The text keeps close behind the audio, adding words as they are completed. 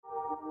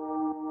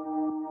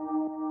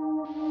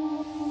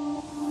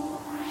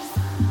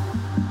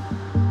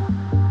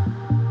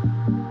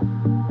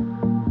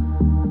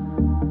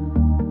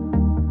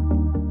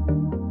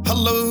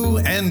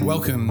and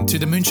welcome to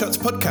the Moonshots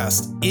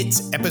Podcast.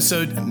 It's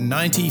episode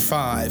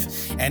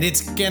 95, and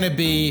it's going to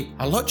be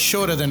a lot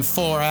shorter than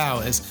 4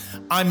 hours.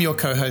 I'm your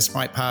co-host,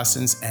 Mike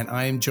Parsons, and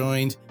I am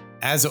joined,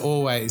 as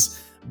always,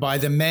 by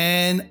the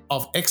man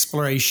of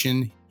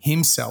exploration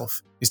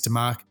himself, Mr.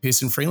 Mark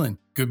Pearson Freeland.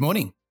 Good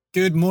morning.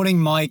 Good morning,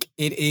 Mike.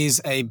 It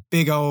is a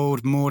big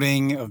old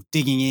morning of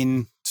digging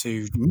in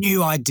to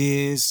new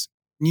ideas,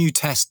 new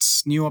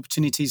tests, new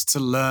opportunities to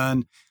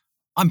learn.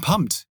 I'm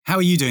pumped. How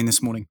are you doing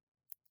this morning?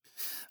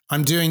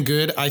 I'm doing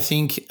good. I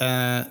think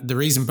the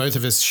reason both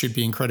of us should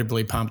be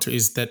incredibly pumped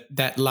is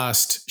that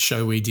last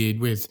show we did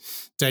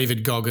with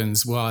David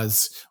Goggins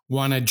was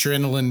one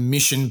adrenaline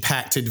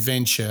mission-packed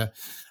adventure.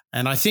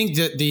 And I think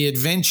that the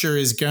adventure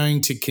is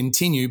going to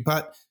continue,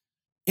 but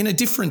in a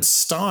different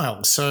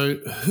style. So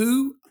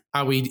who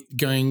are we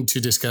going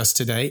to discuss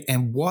today,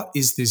 and what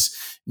is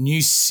this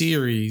new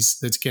series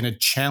that's going to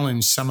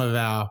challenge some of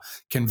our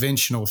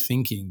conventional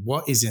thinking?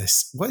 What is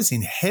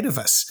ahead of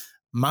us?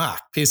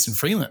 Mark Pearson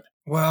Freeland.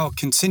 Well,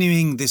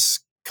 continuing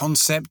this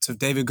concept of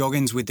David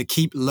Goggins with the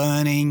keep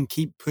learning,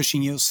 keep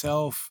pushing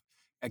yourself,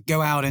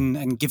 go out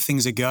and give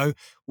things a go.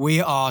 We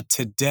are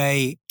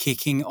today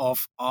kicking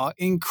off our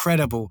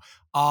incredible,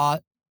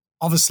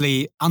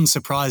 obviously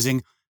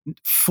unsurprising,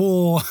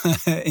 4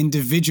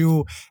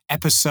 individual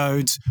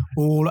episodes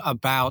all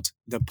about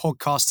the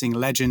podcasting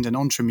legend and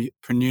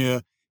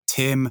entrepreneur,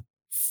 Tim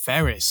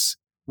Ferriss.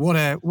 What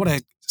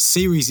a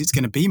series it's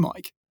going to be,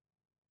 Mike.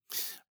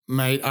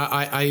 Mate,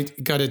 I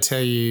got to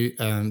tell you,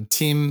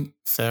 Tim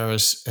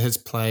Ferriss has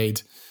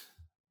played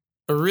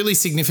a really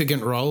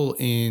significant role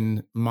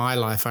in my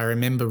life. I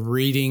remember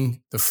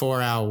reading The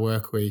 4-Hour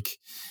Workweek,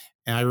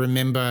 and I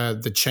remember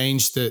the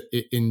change that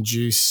it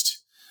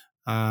induced.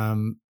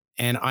 And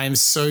I am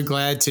so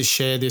glad to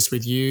share this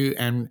with you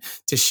and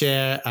to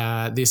share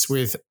this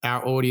with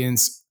our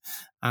audience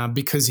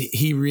because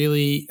he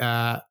really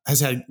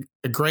has had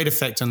a great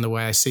effect on the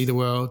way I see the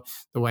world,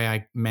 the way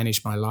I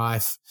manage my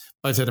life,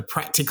 both at a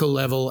practical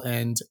level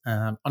and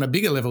on a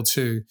bigger level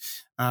too.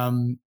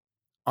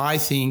 I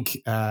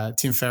think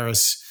Tim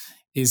Ferriss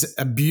is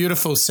a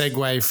beautiful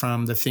segue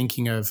from the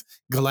thinking of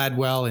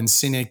Gladwell and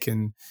Sinek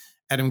and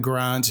Adam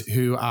Grant,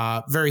 who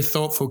are very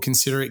thoughtful,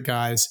 considerate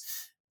guys.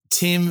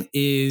 Tim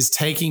is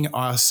taking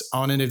us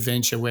on an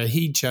adventure where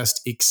he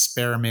just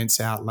experiments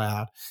out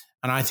loud.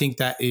 And I think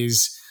that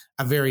is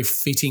a very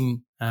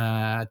fitting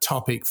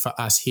topic for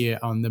us here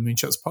on the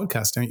Moonshots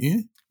Podcast, don't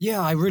you? Yeah,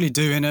 I really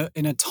do.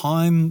 In a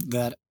time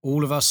that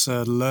all of us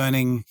are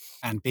learning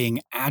and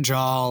being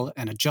agile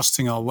and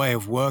adjusting our way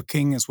of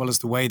working, as well as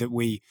the way that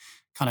we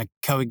kind of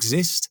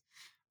coexist,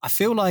 I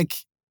feel like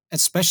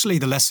especially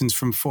the lessons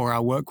from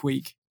 4-Hour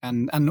Workweek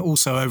and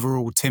also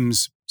overall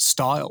Tim's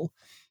style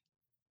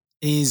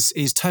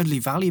is totally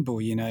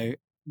valuable. You know,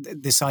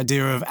 this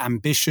idea of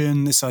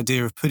ambition, this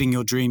idea of putting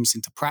your dreams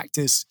into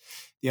practice,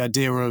 the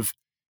idea of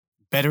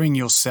bettering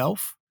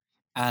yourself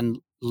and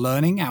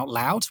learning out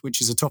loud,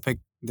 which is a topic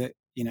that,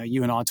 you know,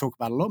 you and I talk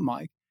about a lot,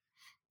 Mike.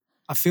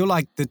 I feel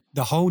like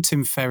the whole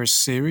Tim Ferriss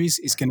series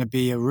is going to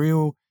be a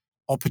real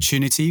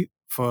opportunity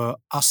for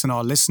us and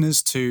our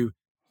listeners to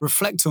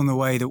reflect on the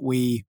way that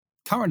we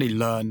currently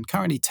learn,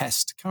 currently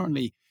test,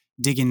 currently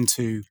dig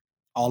into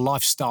our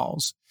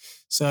lifestyles.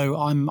 So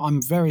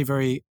I'm very,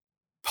 very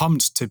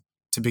pumped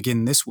to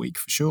begin this week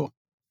for sure.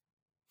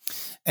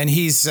 And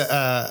his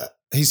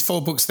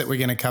 4 books that we're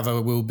going to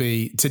cover will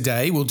be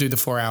today. We'll do the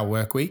 4-Hour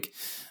Workweek.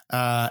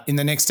 In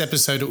the next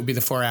episode, it will be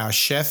the 4-Hour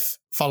Chef.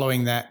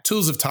 Following that,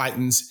 Tools of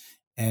Titans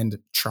and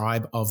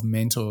Tribe of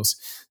Mentors.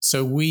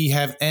 So we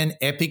have an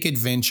epic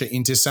adventure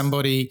into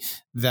somebody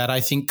that I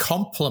think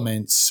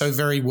complements so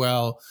very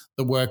well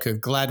the work of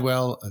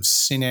Gladwell, of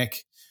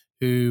Sinek,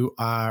 who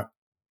are,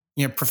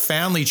 you know,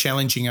 profoundly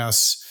challenging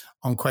us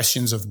on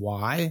questions of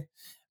why.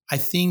 I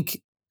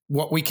think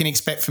what we can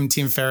expect from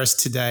Tim Ferriss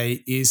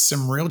today is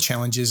some real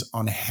challenges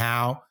on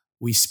how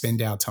we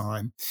spend our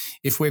time.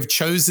 If we've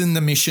chosen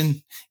the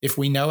mission, if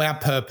we know our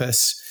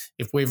purpose,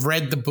 if we've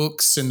read the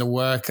books and the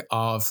work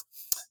of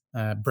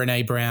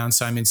Brené Brown,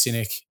 Simon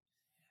Sinek,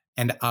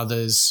 and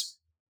others,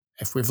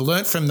 if we've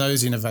learnt from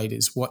those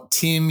innovators, what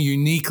Tim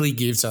uniquely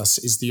gives us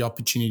is the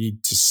opportunity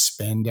to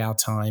spend our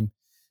time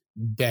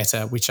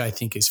better, which I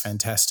think is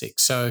fantastic.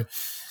 So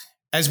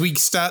as we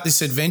start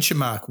this adventure,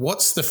 Mark,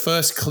 what's the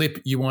first clip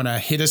you want to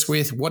hit us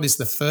with? What is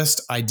the first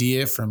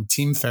idea from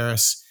Tim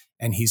Ferriss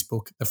and his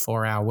book, The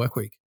 4-Hour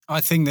Workweek? I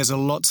think there's a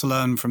lot to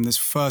learn from this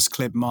first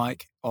clip,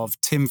 Mike, of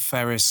Tim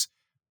Ferriss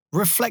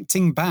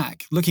reflecting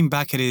back, looking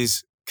back at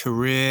his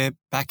career,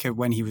 back at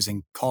when he was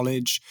in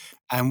college.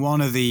 And one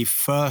of the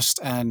first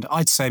and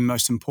I'd say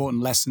most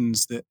important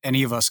lessons that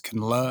any of us can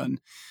learn.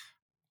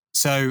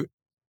 So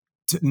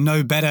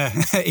no better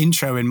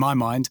intro in my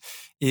mind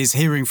is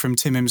hearing from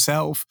Tim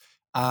himself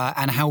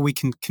and how we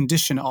can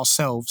condition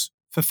ourselves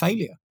for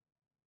failure.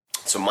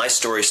 So my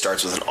story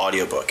starts with an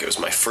audiobook. It was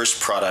my first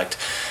product.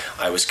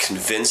 I was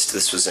convinced,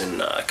 this was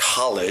in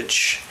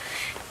college,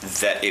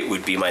 that it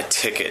would be my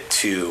ticket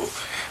to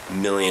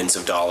millions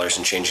of dollars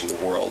and changing the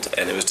world.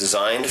 And it was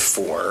designed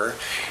for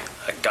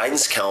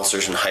guidance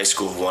counselors in high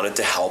school who wanted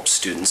to help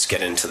students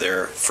get into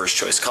their first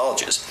choice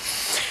colleges.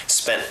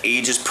 Spent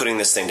ages putting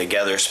this thing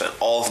together, spent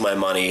all of my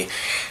money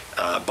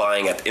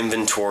buying up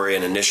inventory,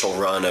 an initial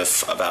run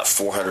of about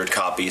 400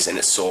 copies, and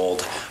it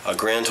sold a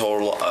grand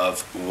total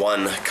of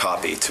 1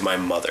 copy to my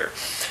mother.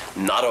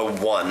 Not a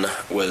one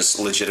was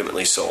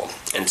legitimately sold.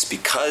 And it's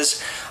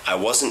because I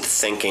wasn't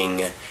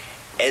thinking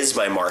as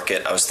my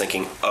market, I was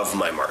thinking of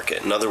my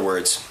market. In other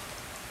words,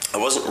 I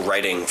wasn't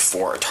writing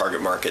for a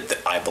target market that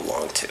I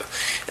belonged to.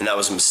 And that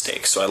was a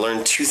mistake. So I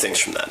learned 2 things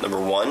from that.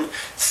 Number 1,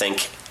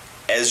 think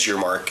as your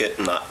market,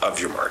 not of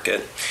your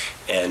market.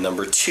 And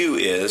number 2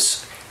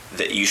 is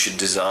that you should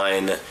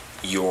design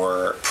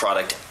your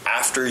product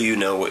after you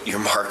know what your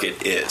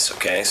market is,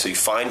 okay? So you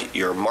find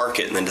your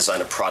market and then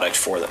design a product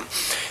for them.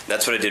 And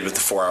that's what I did with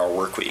the 4-Hour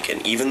Workweek.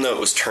 And even though it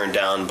was turned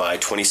down by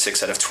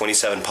 26 out of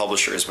 27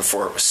 publishers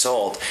before it was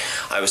sold,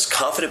 I was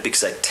confident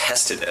because I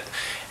tested it.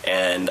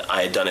 And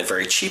I had done it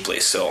very cheaply.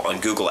 So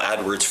on Google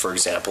AdWords, for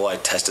example, I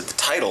tested the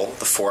title,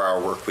 The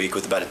 4-Hour Workweek,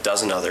 with about a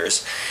dozen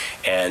others.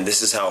 And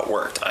this is how it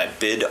worked. I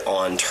bid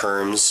on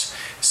terms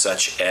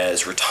such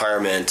as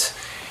retirement,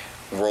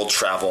 world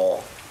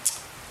travel,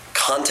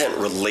 content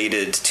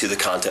related to the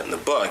content in the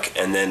book,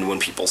 and then when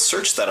people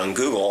search that on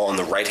Google, on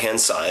the right-hand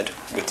side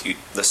with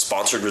the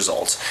sponsored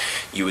results,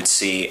 you would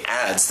see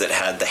ads that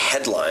had the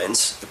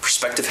headlines, the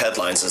prospective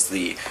headlines as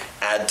the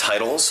ad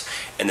titles,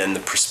 and then the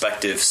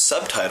prospective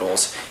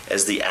subtitles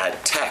as the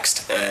ad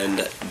text,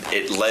 and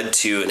it led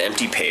to an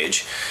empty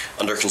page,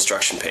 under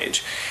construction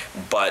page,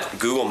 but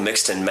Google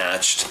mixed and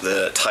matched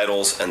the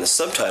titles and the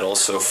subtitles,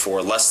 so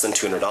for less than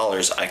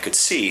 $200, I could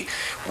see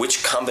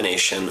which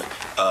combination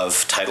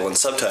of title and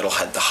subtitle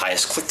had the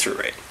highest click-through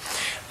rate.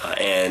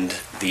 And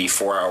the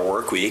 4-Hour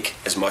Workweek,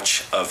 as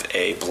much of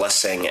a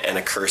blessing and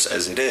a curse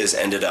as it is,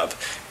 ended up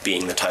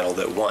being the title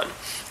that won,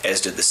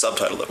 as did the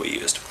subtitle that we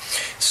used.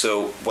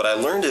 So what I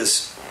learned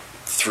is,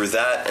 through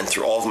that and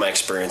through all of my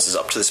experiences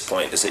up to this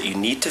point, is that you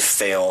need to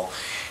fail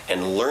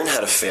and learn how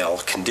to fail,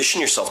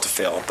 condition yourself to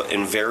fail, but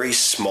in very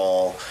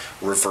small,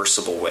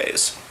 reversible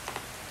ways.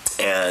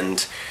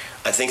 And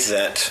I think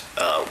that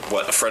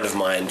what a friend of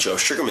mine, Joe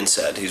Sugarman,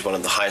 said, he's one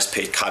of the highest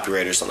paid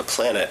copywriters on the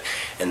planet,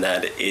 and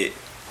that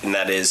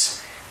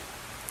is,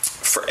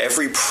 for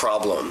every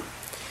problem,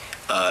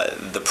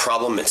 the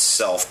problem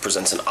itself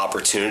presents an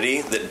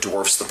opportunity that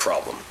dwarfs the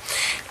problem.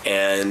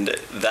 And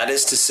that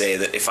is to say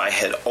that if I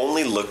had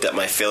only looked at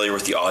my failure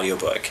with the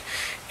audiobook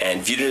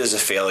and viewed it as a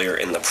failure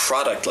in the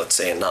product, let's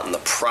say, and not in the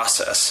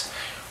process,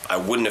 I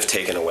wouldn't have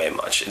taken away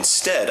much.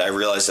 Instead, I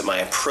realized that my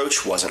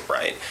approach wasn't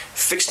right,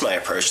 fixed my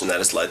approach, and that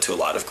has led to a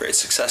lot of great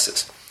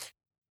successes.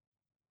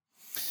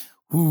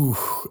 Ooh,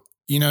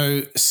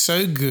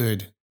 so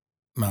good,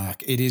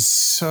 Mark. It is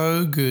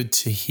so good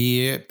to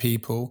hear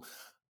people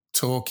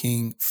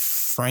talking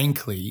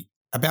frankly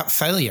about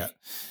failure.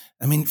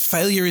 I mean,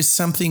 failure is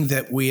something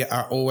that we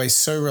are always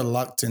so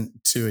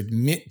reluctant to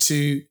admit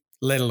to,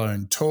 let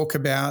alone talk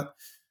about.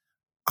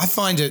 I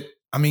find it,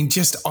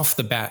 just off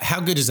the bat,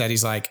 how good is that?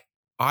 He's like,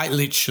 I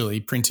literally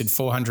printed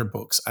 400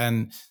 books,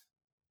 and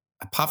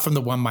apart from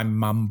the one my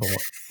mum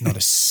bought, not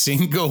a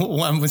single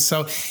one was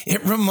sold.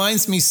 It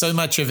reminds me so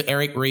much of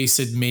Eric Ries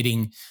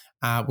admitting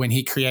when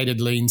he created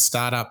Lean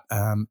Startup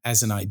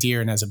as an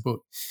idea and as a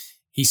book.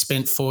 He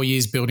spent 4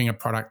 years building a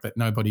product that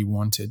nobody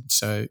wanted.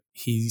 So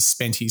he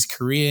spent his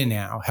career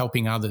now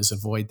helping others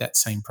avoid that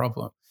same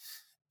problem.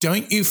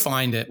 Don't you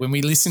find it when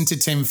we listen to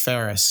Tim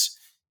Ferriss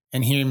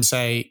and hear him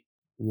say,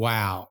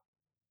 wow,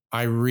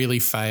 I really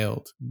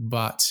failed,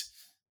 but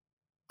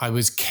I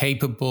was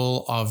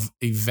capable of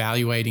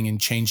evaluating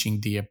and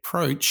changing the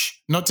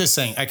approach, not just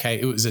saying, okay,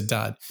 it was a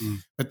dud,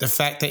 but the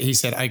fact that he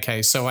said,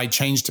 okay, so I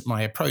changed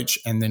my approach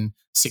and then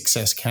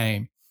success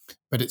came.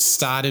 But it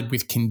started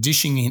with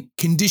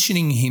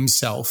conditioning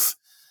himself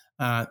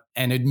and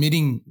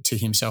admitting to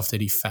himself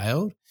that he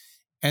failed.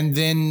 And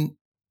then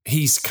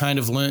he's kind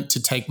of learnt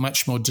to take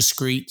much more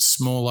discrete,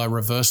 smaller,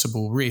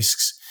 reversible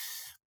risks.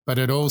 But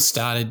it all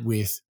started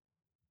with,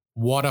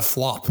 what a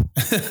flop.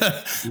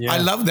 Yeah. I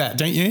love that,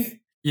 don't you?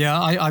 Yeah,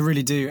 I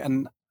really do.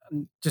 And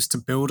just to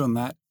build on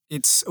that,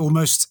 it's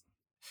almost,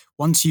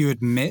 once you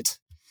admit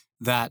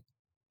that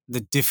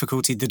the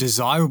difficulty, the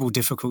desirable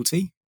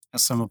difficulty,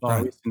 as some of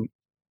our recent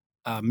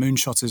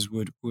moonshotters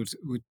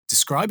would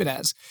describe it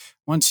as,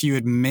 once you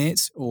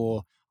admit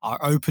or are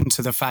open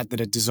to the fact that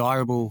a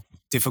desirable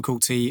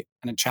difficulty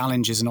and a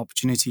challenge is an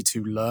opportunity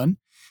to learn,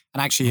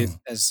 and actually,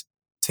 as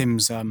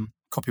Tim's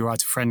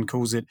copywriter friend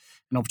calls it,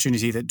 an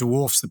opportunity that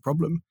dwarfs the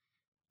problem,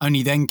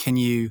 only then can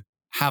you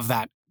have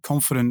that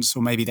confidence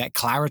or maybe that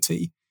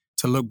clarity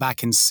to look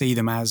back and see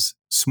them as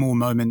small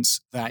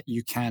moments that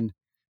you can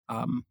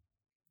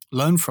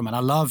learn from. And I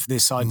love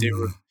this idea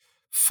of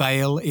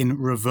fail in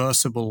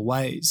reversible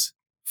ways.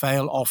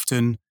 Fail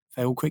often,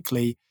 fail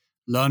quickly,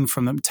 learn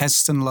from them,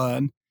 test and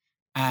learn,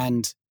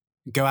 and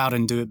go out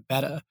and do it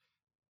better.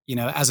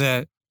 As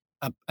a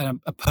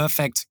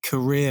perfect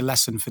career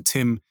lesson for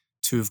Tim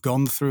to have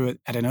gone through it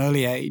at an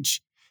early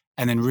age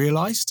and then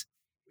realized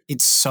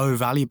it's so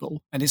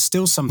valuable. And it's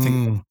still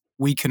something that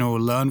we can all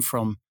learn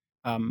from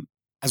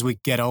as we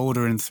get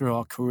older and through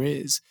our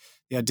careers.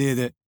 The idea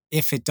that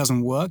if it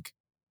doesn't work,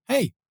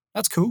 hey,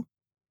 that's cool.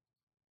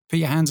 Put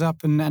your hands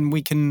up, and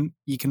you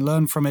can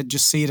learn from it.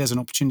 Just see it as an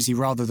opportunity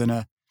rather than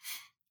a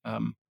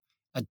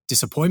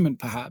disappointment,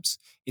 perhaps.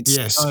 It's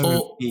yes,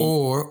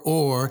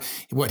 or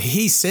what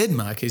he said,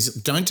 Mark, is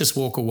don't just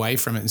walk away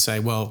from it and say,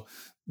 "Well,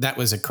 that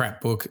was a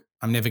crap book.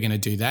 I'm never going to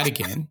do that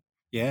again."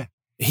 Yeah.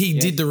 He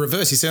did the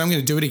reverse. He said, "I'm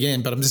going to do it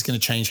again, but I'm just going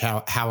to change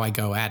how I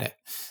go at it."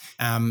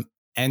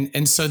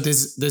 And so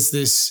there's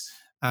this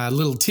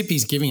little tip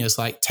he's giving us,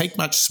 like take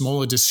much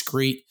smaller,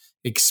 discrete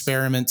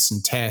experiments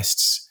and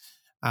tests,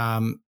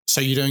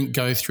 so you don't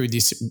go through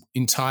this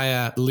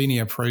entire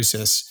linear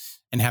process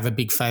and have a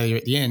big failure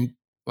at the end.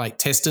 Like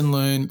test and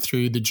learn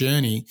through the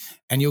journey,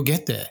 and you'll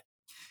get there.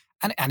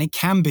 And it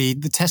can be,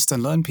 the test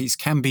and learn piece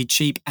can be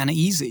cheap and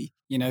easy.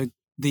 You know,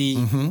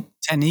 the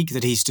technique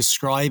that he's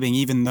describing,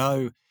 even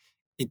though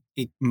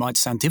it might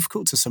sound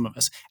difficult to some of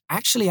us,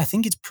 actually, I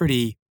think it's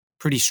pretty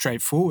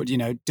straightforward. You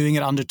know, doing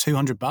it under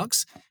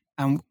 $200.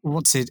 And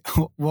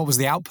what was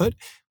the output?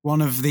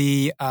 One of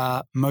the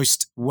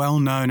most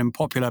well-known and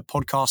popular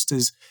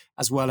podcasters,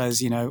 as well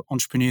as, you know,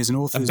 entrepreneurs and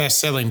authors. A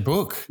best-selling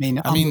book.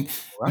 I mean,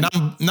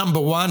 right? number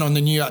one on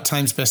the New York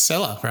Times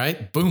bestseller,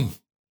 right? Boom.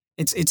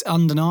 It's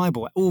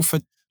undeniable. All for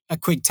a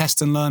quick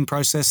test and learn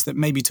process that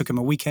maybe took him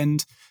a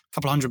weekend, a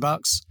couple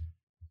 $100.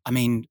 I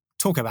mean,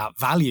 talk about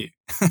value.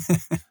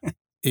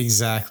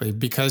 Exactly.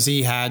 Because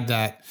he had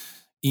that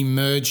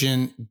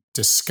emergent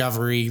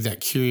discovery,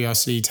 that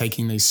curiosity,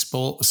 taking these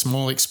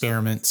small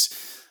experiments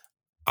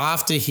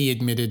after he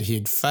admitted he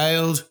had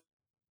failed,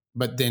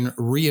 but then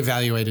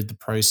reevaluated the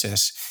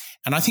process.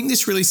 And I think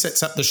this really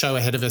sets up the show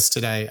ahead of us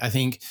today. I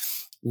think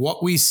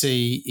what we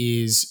see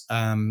is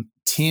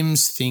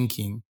Tim's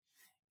thinking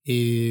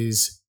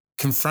is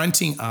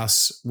confronting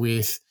us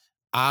with,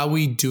 are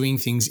we doing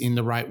things in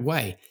the right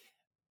way?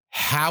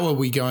 How are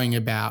we going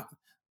about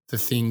the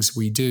things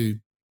we do?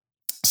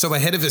 So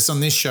ahead of us on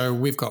this show,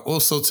 we've got all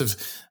sorts of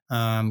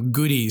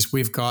goodies.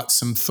 We've got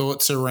some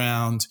thoughts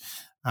around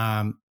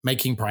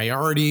making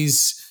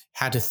priorities,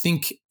 how to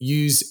think,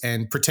 use,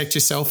 and protect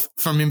yourself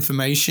from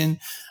information,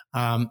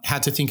 how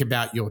to think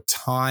about your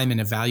time and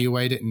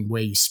evaluate it and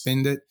where you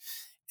spend it,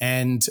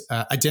 and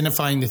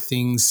identifying the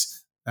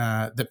things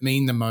that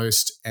mean the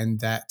most, and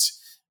that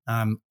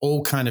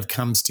all kind of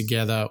comes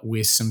together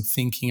with some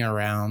thinking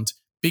around,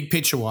 big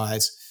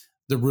picture-wise,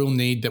 the real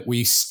need that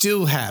we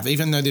still have.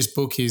 Even though this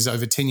book is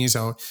over 10 years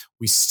old,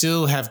 we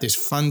still have this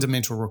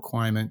fundamental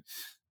requirement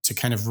to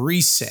kind of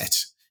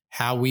reset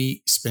how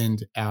we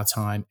spend our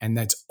time. And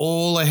that's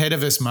all ahead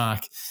of us,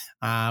 Mark.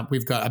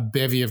 We've got a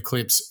bevy of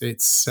clips.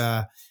 It's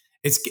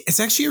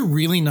actually a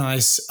really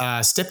nice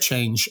step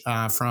change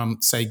from,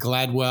 say,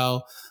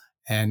 Gladwell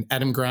and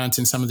Adam Grant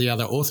and some of the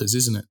other authors,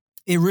 isn't it?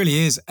 It really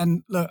is.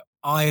 And look,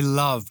 I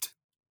loved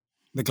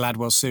the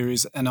Gladwell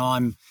series, and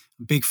I'm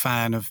a big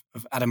fan of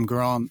Adam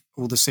Grant,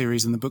 all the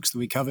series and the books that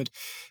we covered.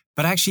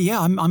 But actually, yeah,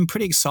 I'm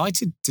pretty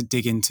excited to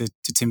dig into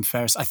Tim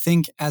Ferriss. I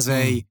think as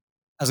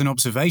an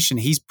observation,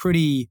 it's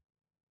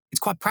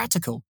quite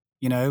practical.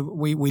 You know,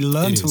 we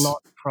learned a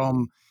lot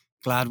from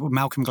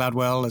Malcolm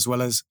Gladwell as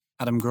well as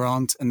Adam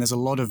Grant, and there's a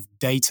lot of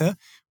data,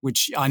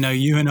 which I know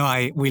you and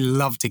we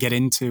love to get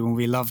into, and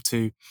we love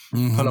to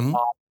pull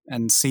apart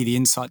and see the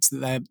insights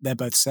that they're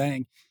both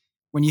saying.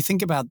 When you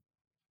think about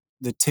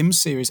the Tim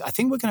series, I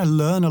think we're going to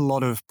learn a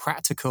lot of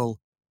practical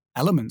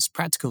elements,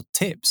 practical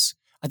tips.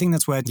 I think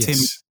that's where Tim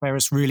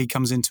Ferriss really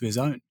comes into his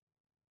own.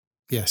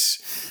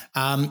 Yes.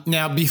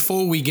 Now,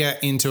 before we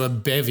get into a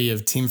bevy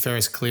of Tim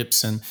Ferriss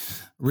clips and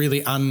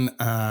really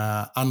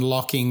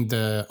unlocking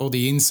all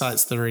the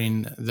insights that are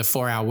in the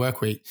 4-Hour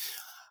Workweek,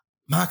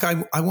 Mark,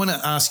 I want to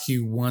ask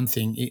you one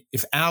thing.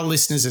 If our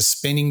listeners are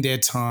spending their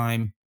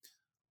time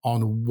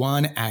on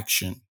one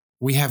action,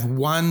 we have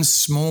one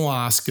small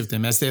ask of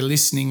them as they're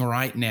listening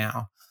right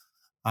now.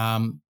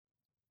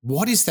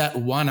 What is that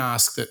one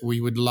ask that we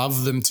would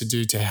love them to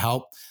do to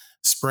help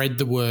spread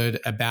the word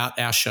about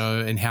our show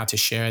and how to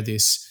share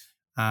this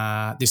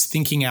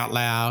thinking out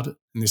loud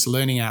and this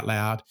learning out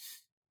loud?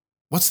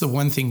 What's the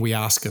one thing we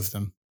ask of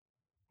them?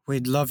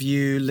 We'd love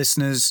you,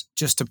 listeners,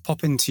 just to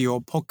pop into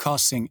your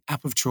podcasting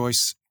app of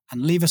choice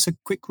and leave us a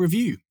quick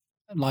review.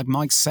 Like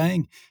Mike's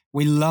saying,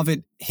 we love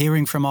it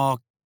hearing from our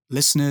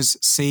listeners,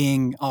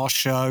 seeing our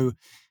show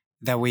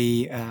that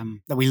we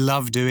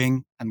love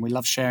doing and we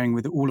love sharing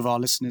with all of our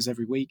listeners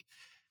every week.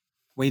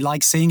 We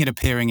like seeing it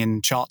appearing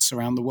in charts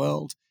around the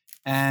world.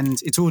 And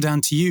it's all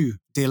down to you,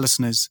 dear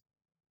listeners.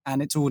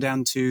 And it's all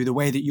down to the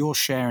way that you're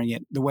sharing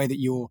it, the way that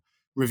you're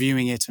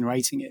reviewing it and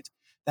rating it.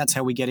 That's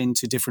how we get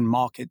into different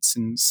markets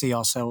and see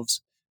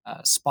ourselves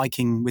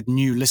spiking with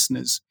new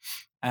listeners.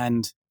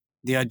 And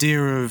the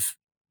idea of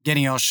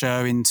getting our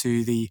show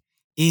into the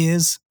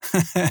ears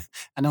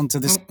and onto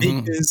the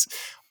speakers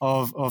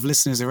of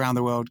listeners around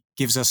the world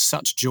gives us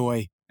such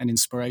joy and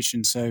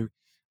inspiration. So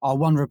our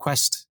one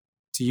request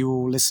to you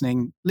all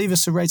listening, leave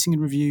us a rating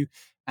and review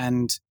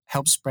and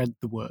help spread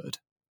the word.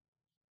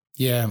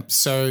 Yeah.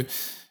 So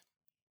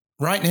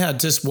right now,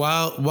 just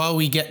while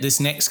we get this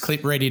next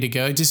clip ready to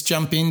go, just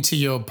jump into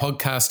your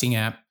podcasting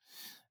app.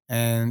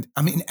 And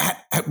I mean,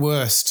 at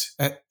worst,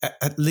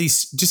 at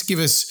least just give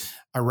us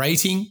a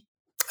rating,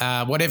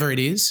 whatever it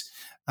is.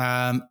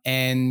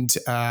 And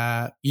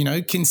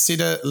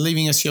consider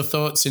leaving us your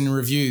thoughts and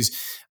reviews.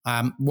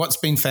 What's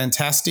been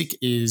fantastic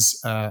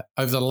is over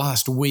the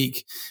last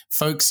week,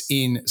 folks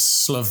in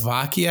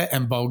Slovakia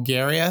and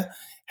Bulgaria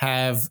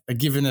have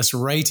given us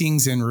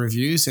ratings and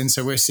reviews. And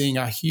so we're seeing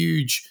a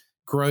huge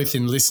growth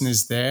in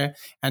listeners there.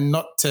 And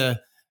not to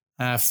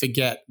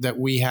forget that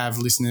we have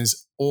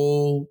listeners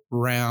all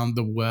around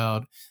the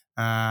world.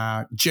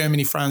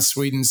 Germany, France,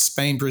 Sweden,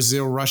 Spain,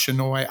 Brazil, Russia,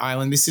 Norway,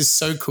 Ireland. This is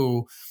so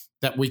cool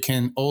that we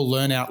can all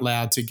learn out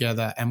loud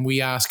together. And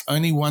we ask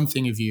only one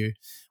thing of you.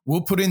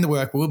 We'll put in the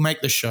work. We'll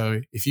make the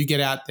show. If you get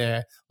out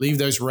there, leave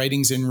those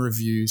ratings and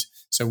reviews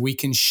so we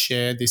can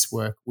share this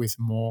work with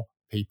more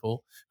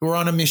people who are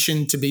on a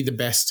mission to be the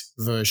best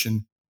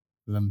version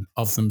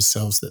of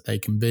themselves that they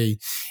can be.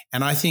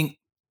 And I think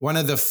one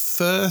of the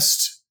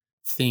first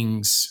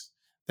things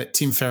that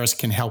Tim Ferriss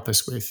can help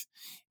us with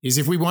is,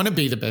 if we want to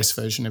be the best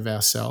version of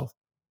ourselves,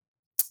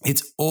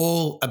 it's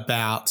all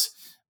about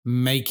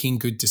making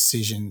good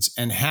decisions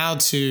and how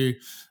to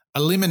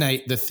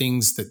eliminate the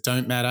things that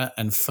don't matter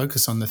and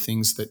focus on the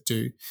things that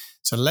do.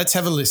 So let's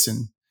have a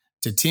listen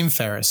to Tim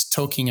Ferriss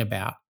talking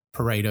about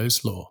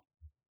Pareto's Law.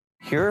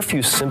 Here are a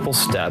few simple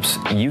steps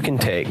you can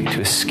take to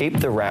escape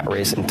the rat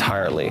race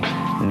entirely,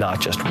 not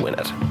just win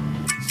it.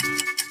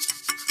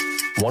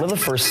 One of the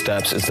first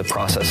steps is the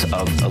process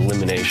of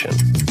elimination.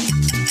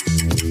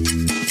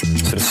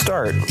 So to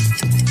start,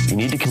 you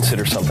need to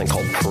consider something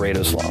called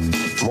Pareto's Law,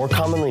 more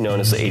commonly known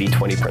as the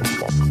 80-20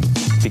 principle.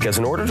 Because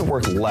in order to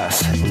work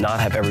less and not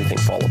have everything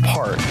fall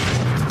apart,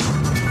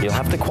 you'll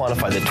have to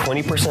quantify the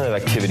 20% of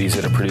activities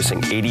that are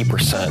producing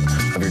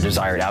 80% of your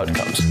desired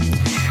outcomes.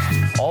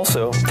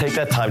 Also, take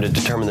that time to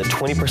determine the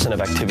 20%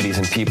 of activities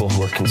and people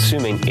who are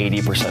consuming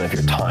 80% of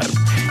your time.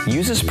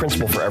 Use this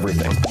principle for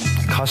everything: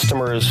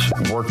 customers,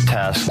 work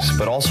tasks,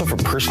 but also for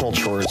personal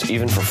chores,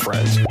 even for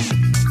friends.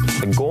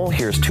 The goal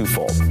here is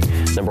twofold.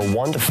 Number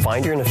one, to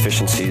find your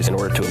inefficiencies in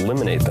order to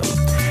eliminate them.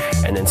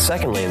 And then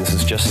secondly, and this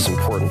is just as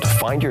important, to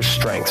find your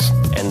strengths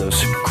and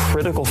those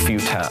critical few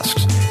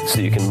tasks so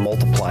you can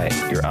multiply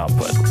your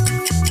output.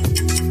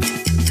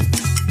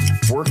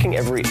 Working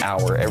every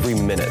hour, every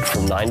minute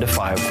from 9 to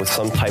 5 with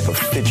some type of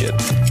fidget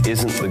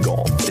isn't the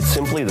goal. It's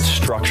simply the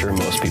structure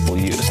most people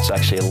use. It's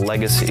actually a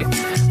legacy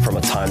from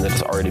a time that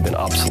has already been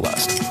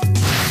obsolesced.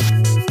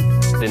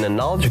 In a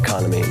knowledge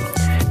economy,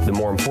 the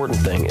more important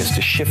thing is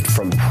to shift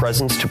from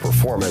presence to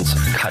performance,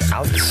 cut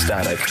out the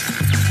static,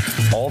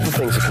 all the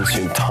things that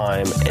consume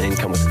time and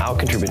income without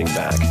contributing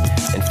back,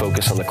 and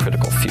focus on the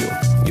critical few.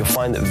 You'll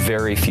find that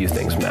very few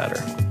things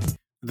matter.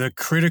 The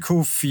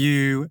critical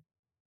few,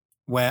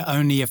 where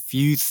only a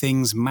few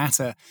things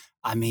matter.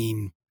 I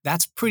mean,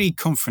 that's pretty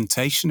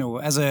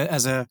confrontational. As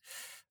a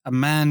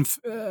man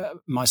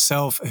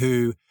myself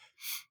who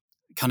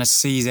kind of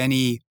sees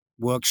any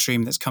work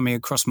stream that's coming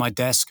across my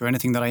desk or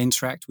anything that I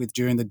interact with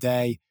during the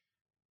day,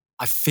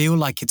 I feel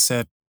like it's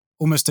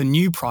almost a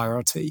new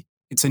priority.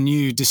 It's a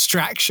new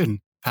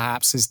distraction,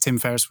 perhaps, as Tim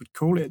Ferriss would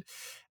call it.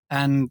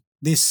 And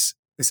this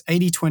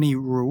 80-20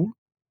 rule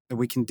that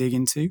we can dig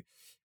into,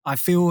 I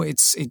feel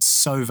it's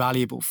so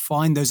valuable.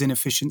 Find those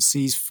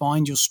inefficiencies,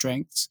 find your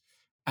strengths,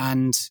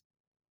 and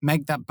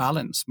make that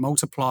balance.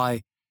 Multiply.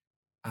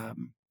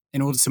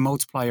 In order to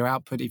multiply your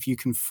output, if you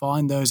can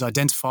find those,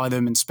 identify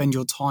them, and spend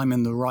your time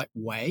in the right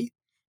way,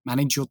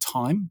 manage your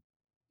time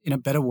in a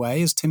better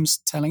way, as Tim's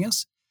telling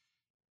us,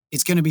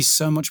 it's going to be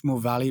so much more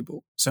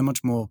valuable, so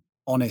much more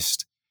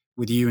honest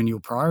with you and your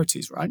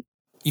priorities, right?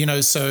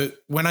 So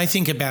when I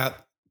think about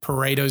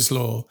Pareto's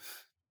Law,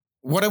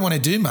 what I want to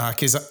do,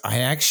 Mark, is I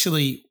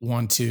actually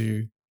want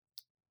to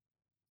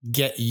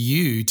get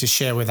you to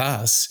share with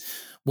us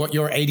what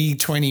your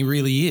 80-20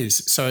 really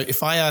is. So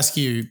if I ask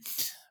you,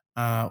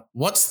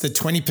 what's the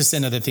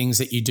 20% of the things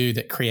that you do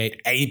that create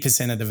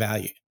 80% of the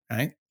value,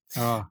 right?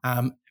 Oh.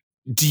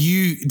 Do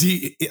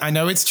you, I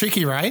know it's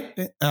tricky, right?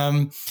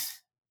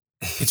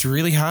 It's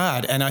really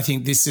hard. And I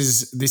think this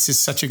is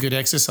such a good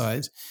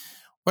exercise.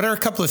 What are a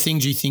couple of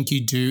things you think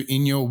you do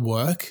in your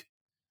work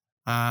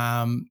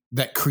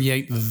that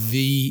create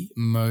the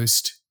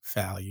most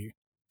value?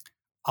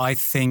 I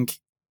think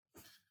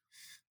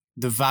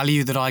the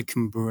value that I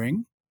can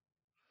bring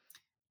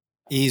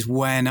is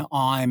when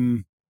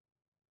I'm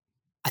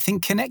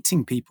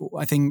connecting people.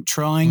 I think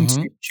trying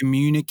to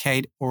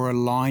communicate or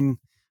align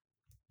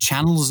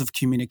channels of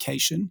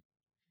communication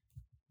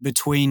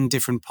between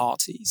different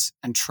parties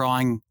and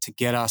trying to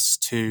get us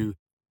to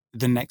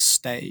the next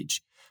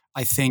stage.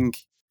 I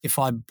think if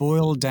I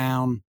boil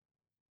down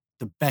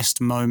the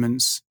best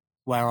moments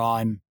where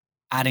I'm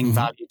adding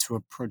value to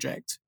a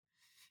project,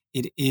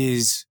 it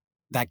is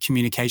that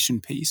communication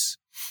piece.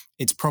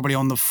 It's probably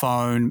on the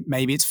phone,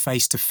 maybe it's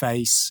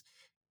face-to-face,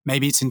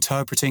 maybe it's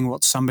interpreting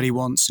what somebody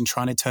wants and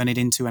trying to turn it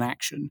into an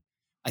action.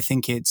 I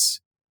think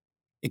it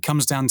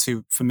comes down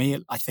to, for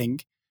me, I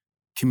think,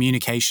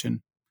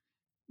 communication.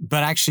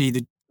 But actually,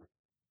 the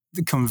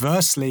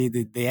conversely,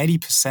 the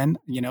 80%,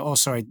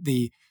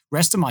 the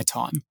rest of my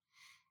time,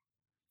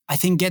 I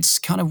think gets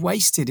kind of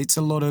wasted. It's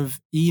a lot of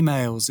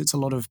emails. It's a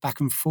lot of back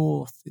and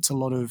forth. It's a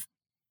lot of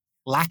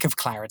lack of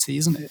clarity,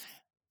 isn't it?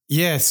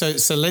 Yeah.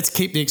 So let's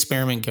keep the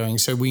experiment going.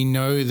 So we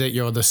know that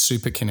you're the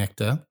super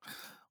connector.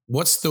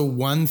 What's the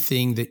one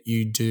thing that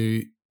you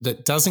do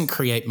that doesn't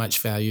create much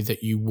value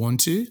that you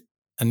want to?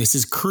 And this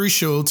is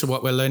crucial to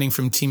what we're learning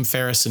from Tim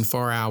Ferriss in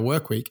 4-Hour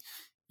Workweek,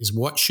 is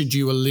what should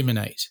you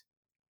eliminate?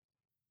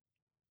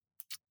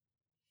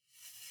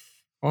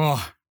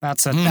 Oh,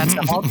 that's a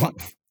hard one.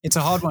 It's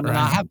a hard one.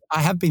 Right. And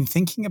I have been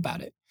thinking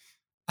about it.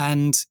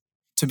 And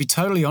to be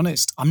totally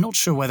honest, I'm not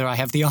sure whether I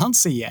have the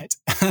answer yet.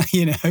 I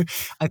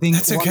think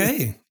that's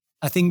okay.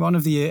 I think one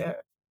of the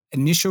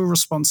initial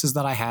responses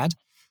that I had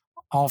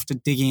after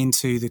digging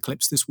into the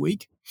clips this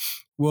week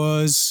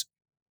was,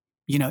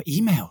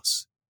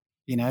 emails.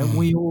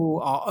 We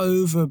all are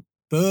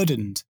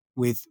overburdened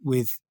with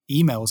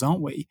emails,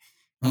 aren't we?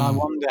 And I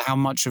wonder how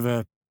much of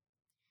a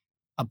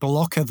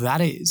blocker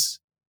that is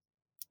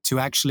to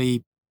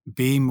actually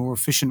being more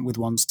efficient with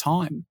one's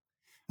time.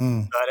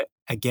 But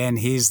again,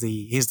 here's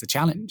the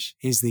challenge.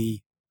 Here's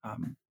the,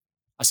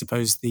 I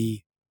suppose,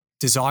 the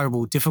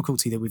desirable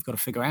difficulty that we've got to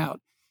figure out.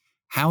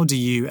 How do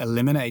you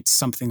eliminate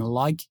something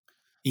like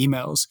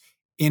emails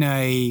in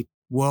a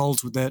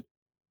world that,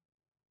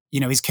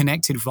 is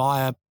connected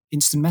via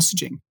instant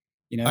messaging?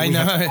 I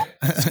know.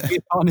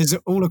 Partners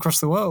all across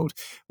the world.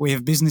 We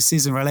have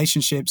businesses and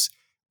relationships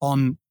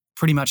on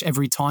pretty much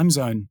every time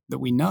zone that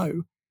we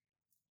know.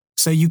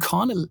 So you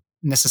can't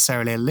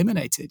necessarily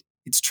eliminate it.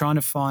 It's trying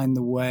to find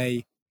the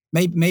way.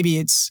 Maybe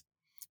it's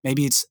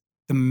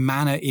the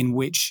manner in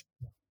which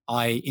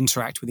I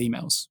interact with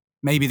emails.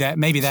 Maybe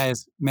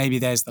there's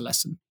the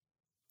lesson.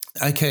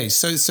 Okay,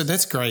 so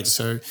that's great.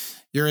 So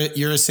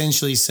you're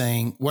essentially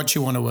saying what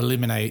you want to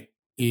eliminate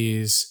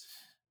is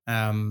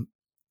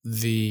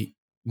the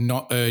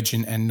not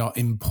urgent and not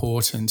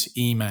important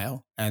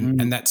email,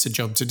 and that's a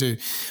job to do.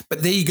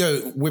 But there you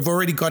go. We've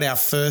already got our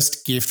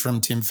first gift from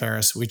Tim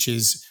Ferriss, which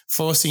is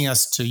forcing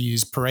us to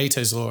use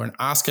Pareto's law and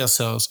ask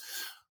ourselves,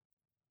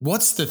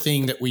 what's the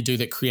thing that we do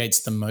that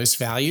creates the most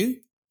value?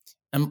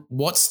 And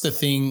what's the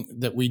thing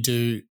that we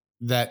do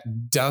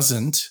that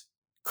doesn't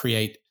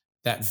create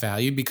that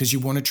value? Because you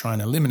want to try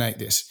and eliminate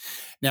this.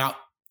 Now,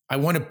 I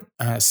want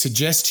to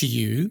suggest to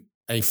you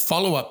a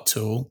follow-up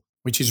tool,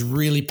 which is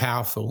really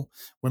powerful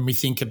when we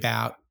think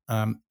about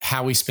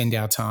how we spend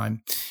our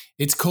time.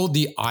 It's called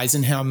the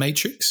Eisenhower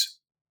Matrix.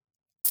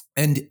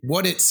 And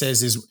what it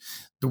says is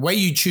the way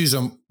you choose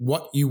on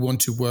what you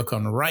want to work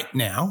on right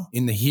now,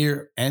 in the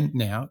here and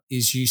now,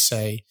 is you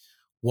say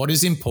what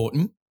is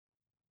important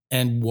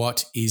and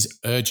what is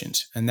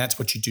urgent. And that's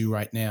what you do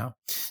right now.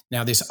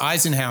 Now, this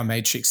Eisenhower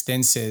Matrix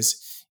then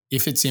says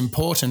if it's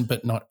important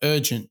but not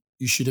urgent,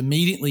 you should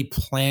immediately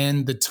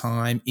plan the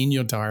time in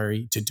your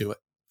diary to do it.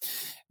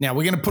 Now,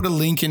 we're going to put a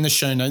link in the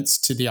show notes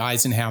to the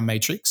Eisenhower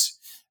Matrix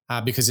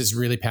because it's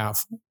really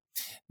powerful.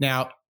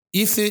 Now,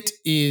 if it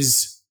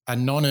is a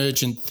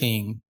non-urgent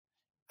thing,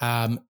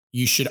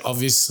 you should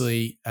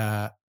obviously,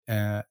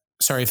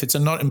 if it's a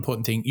not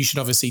important thing, you should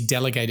obviously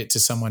delegate it to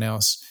someone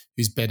else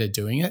who's better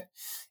doing it.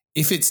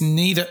 If it's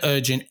neither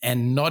urgent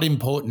and not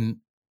important,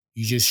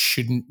 you just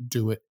shouldn't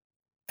do it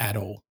at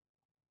all.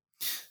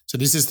 So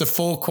this is the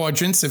 4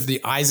 quadrants of the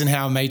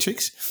Eisenhower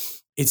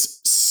Matrix. It's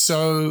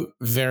so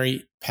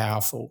very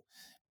powerful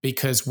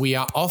because we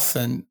are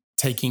often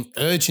taking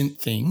urgent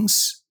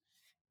things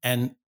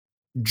and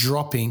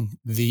dropping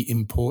the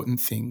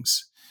important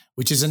things,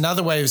 which is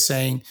another way of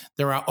saying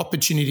there are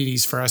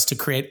opportunities for us to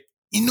create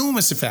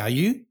enormous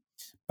value,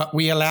 but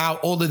we allow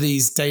all of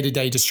these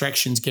day-to-day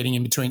distractions getting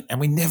in between and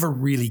we never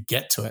really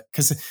get to it.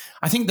 Because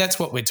I think that's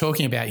what we're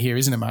talking about here,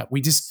 isn't it, Mark?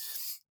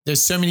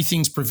 There's so many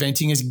things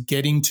preventing us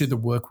getting to the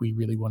work we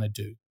really want to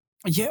do.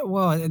 Yeah,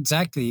 well,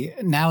 exactly.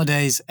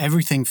 Nowadays,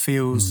 everything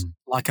feels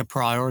like a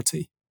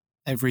priority.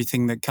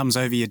 Everything that comes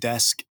over your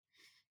desk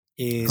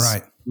is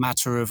a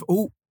matter of,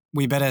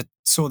 we better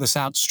sort this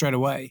out straight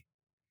away.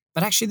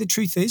 But actually, the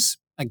truth is,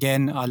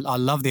 again, I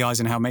love the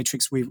Eisenhower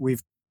Matrix.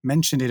 We've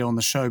mentioned it on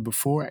the show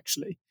before,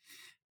 actually.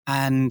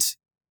 And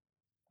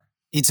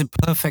it's a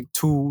perfect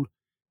tool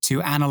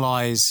to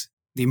analyze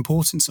the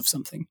importance of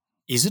something.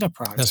 Is it a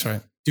priority? That's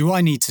right. Do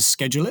I need to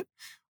schedule it,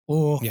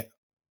 or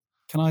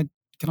can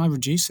I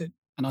reduce it?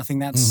 And I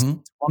think that's a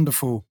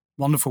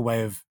wonderful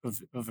way of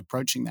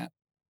approaching that.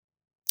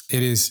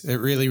 It is. It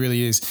really,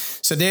 really is.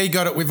 So there you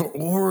got it. We've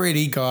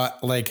already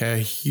got like a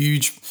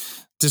huge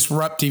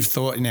disruptive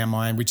thought in our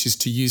mind, which is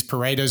to use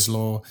Pareto's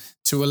law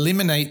to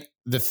eliminate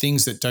the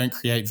things that don't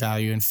create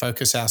value and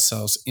focus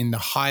ourselves in the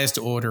highest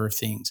order of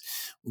things.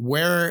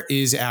 Where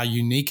is our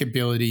unique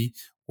ability?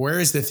 Where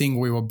is the thing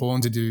we were born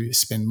to do?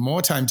 Spend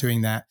more time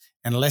doing that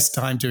and less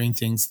time doing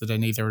things that are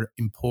neither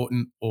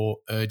important or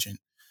urgent.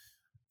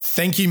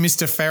 Thank you,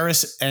 Mr.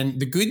 Ferriss. And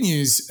the good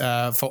news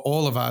for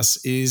all of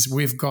us is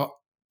we've got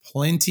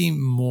plenty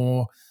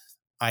more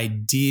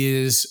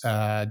ideas,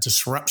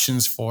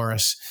 disruptions for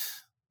us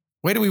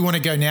Where do we want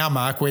to go now,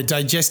 Mark? We're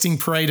digesting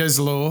Pareto's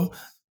law,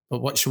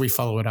 but what should we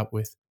follow it up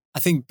with? I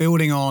think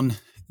building on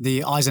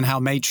the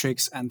Eisenhower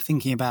matrix and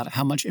thinking about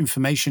how much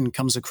information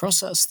comes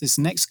across us, this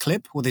next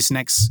clip or this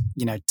next,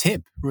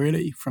 tip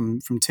really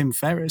from Tim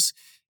Ferriss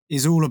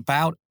is all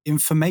about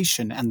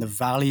information and the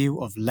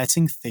value of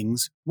letting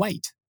things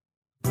wait.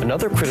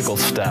 Another critical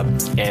step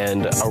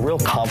and a real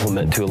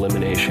complement to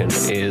elimination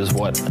is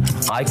what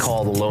I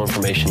call the low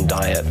information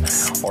diet,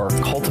 or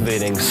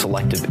cultivating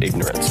selective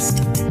ignorance.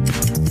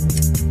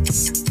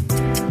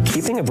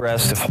 Keeping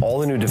abreast of all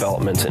the new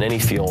developments in any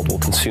field will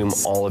consume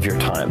all of your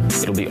time.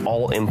 It'll be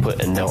all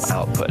input and no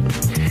output.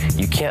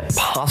 You can't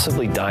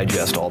possibly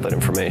digest all that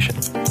information.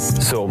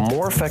 So a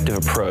more effective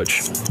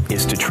approach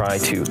is to try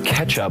to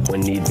catch up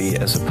when need be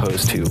as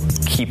opposed to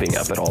keeping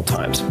up at all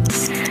times.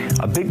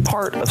 A big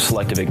part of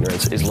selective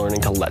ignorance is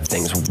learning to let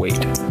things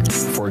wait.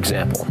 For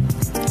example,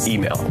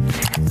 email.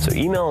 So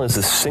email is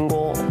the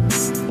single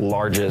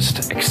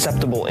largest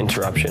acceptable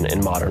interruption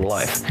in modern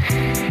life.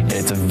 And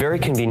it's a very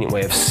convenient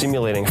way of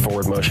simulating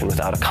forward motion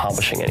without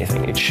accomplishing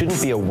anything. It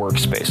shouldn't be a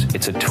workspace,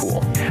 it's a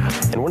tool.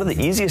 And one of the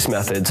easiest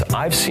methods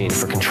I've seen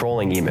for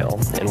controlling email,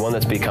 and one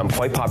that's become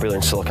quite popular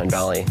in Silicon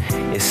Valley,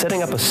 is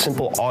setting up a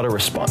simple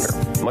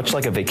autoresponder, much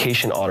like a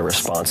vacation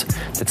autoresponse,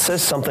 that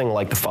says something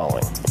like the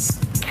following.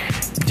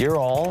 Dear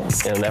all,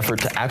 in an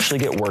effort to actually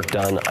get work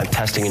done, I'm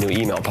testing a new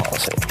email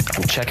policy.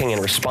 I'm checking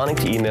and responding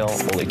to email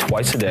only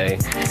twice a day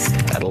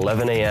at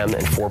 11 a.m.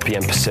 and 4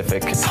 p.m.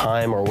 Pacific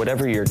time, or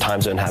whatever your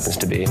time zone happens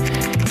to be.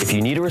 If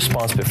you need a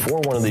response before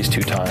one of these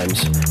two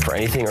times for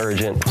anything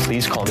urgent,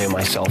 please call me on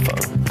my cell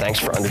phone. Thanks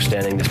for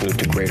understanding this move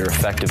to greater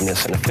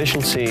effectiveness and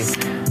efficiency,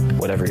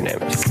 whatever your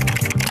name is.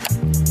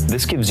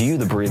 This gives you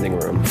the breathing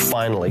room,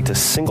 finally, to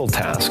single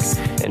task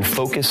and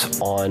focus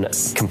on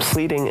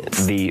completing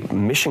the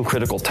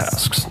mission-critical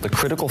tasks, the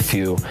critical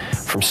few,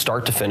 from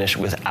start to finish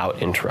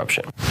without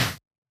interruption.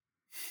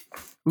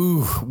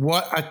 Ooh,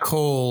 what a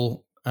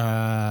call.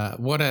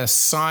 What a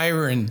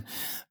siren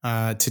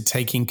to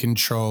taking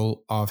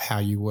control of how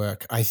you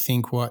work. I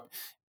think what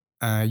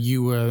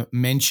you were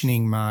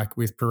mentioning, Mark,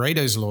 with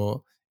Pareto's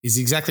law is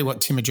exactly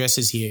what Tim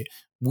addresses here.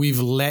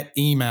 We've let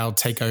email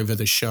take over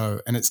the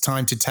show, and it's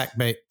time to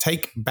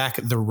take back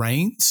the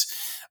reins.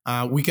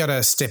 We got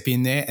to step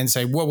in there and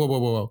say,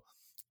 whoa.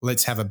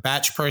 Let's have a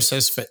batch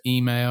process for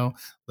email.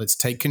 Let's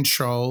take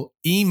control.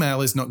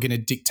 Email is not going to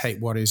dictate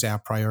what is our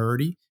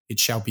priority. It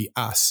shall be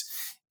us.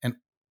 And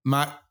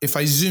Mark, if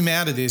I zoom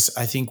out of this,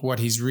 I think what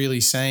he's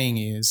really saying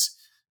is,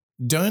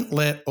 don't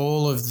let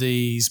all of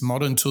these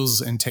modern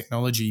tools and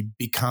technology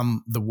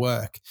become the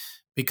work,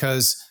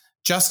 because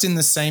just in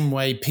the same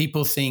way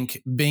people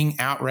think being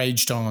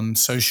outraged on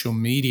social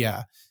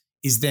media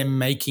is them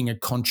making a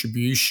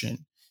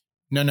contribution.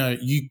 No,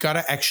 you got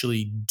to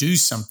actually do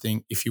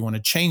something if you want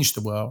to change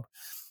the world.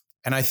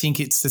 And I think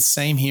it's the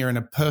same here in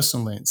a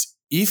personal lens.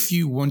 If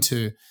you want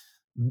to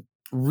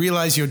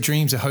realize your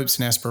dreams, hopes,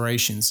 and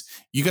aspirations,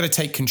 you got to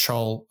take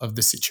control of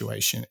the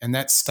situation. And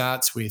that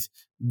starts with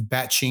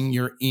batching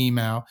your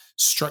email,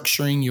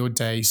 structuring your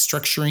day,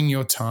 structuring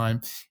your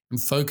time,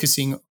 and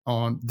focusing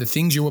on the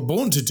things you were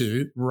born to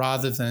do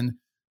rather than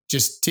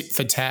just tit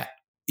for tat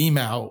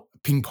email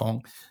ping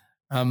pong.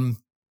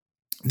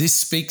 This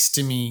speaks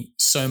to me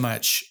so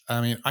much.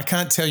 I mean, I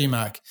can't tell you,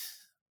 Mark,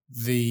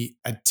 the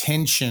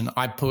attention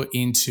I put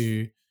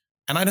into,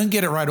 and I don't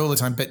get it right all the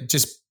time, but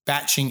just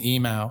batching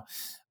email.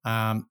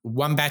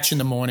 One batch in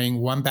the morning,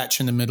 one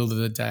batch in the middle of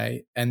the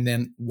day, and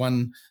then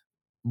one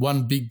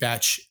big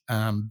batch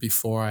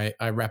before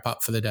I wrap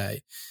up for the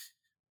day.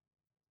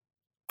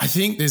 I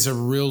think there's a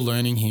real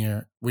learning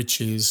here, which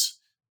is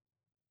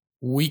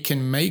we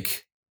can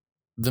make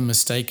the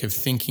mistake of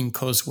thinking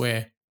because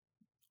we're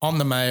on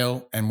the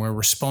mail and we're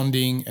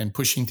responding and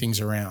pushing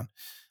things around,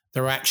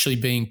 they're actually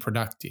being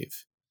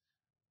productive.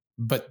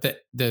 But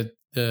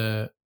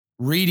the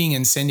reading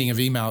and sending of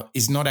email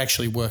is not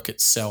actually work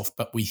itself,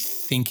 but we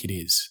think it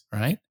is,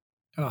 right?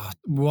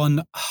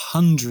 100%.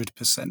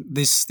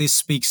 This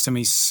speaks to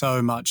me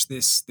so much,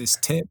 this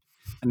tip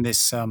and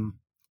this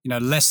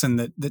lesson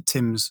that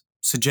Tim's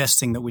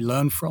suggesting that we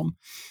learn from.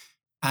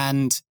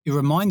 And it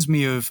reminds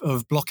me of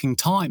blocking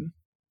time,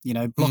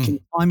 blocking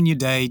time in your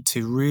day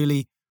to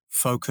really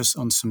focus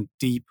on some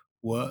deep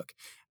work.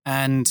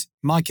 And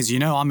Mike, as you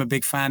know, I'm a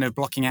big fan of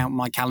blocking out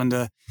my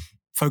calendar,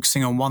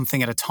 focusing on one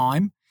thing at a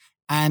time.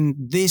 And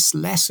this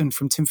lesson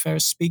from Tim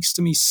Ferriss speaks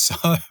to me so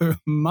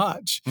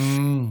much.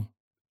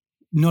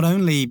 Not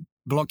only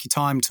block your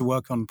time to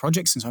work on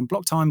projects and so on,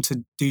 block time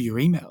to do your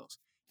emails,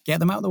 get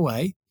them out of the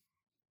way,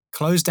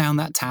 close down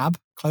that tab,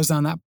 close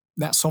down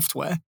that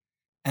software,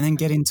 and then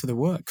get into the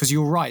work. Because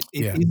you're right,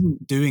 it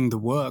isn't doing the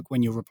work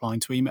when you're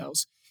replying to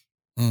emails.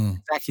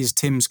 Exactly as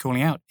Tim's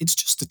calling out, it's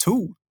just a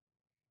tool.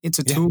 It's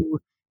a tool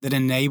that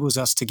enables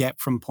us to get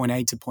from point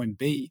A to point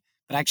B,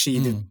 but actually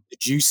the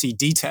juicy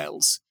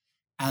details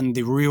and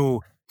the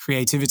real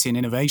creativity and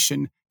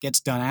innovation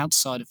gets done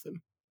outside of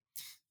them.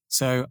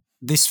 So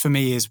this for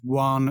me is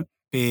one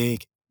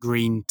big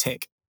green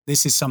tick.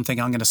 This is something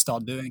I'm going to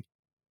start doing.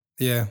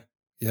 Yeah.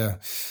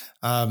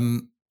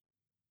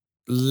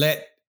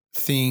 let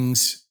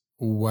things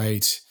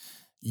wait.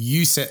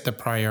 You set the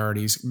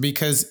priorities,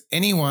 because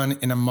anyone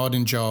in a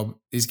modern job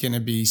is going to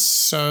be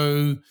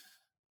so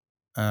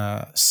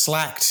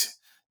slacked,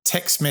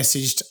 text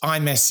messaged,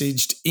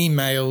 iMessaged,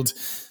 emailed,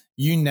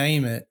 you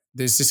name it.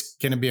 There's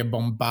just going to be a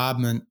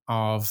bombardment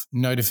of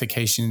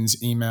notifications,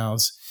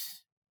 emails.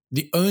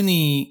 The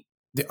only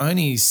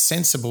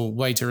sensible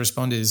way to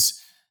respond is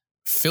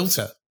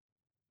filter,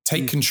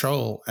 take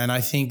control. And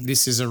I think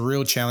this is a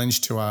real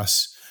challenge to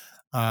us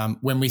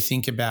when we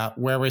think about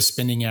where we're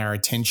spending our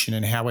attention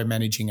and how we're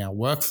managing our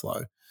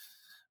workflow.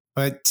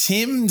 But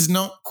Tim's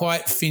not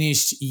quite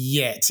finished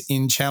yet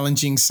in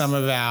challenging some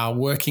of our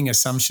working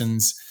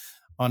assumptions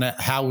on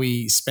how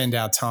we spend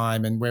our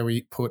time and where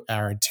we put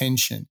our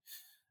attention.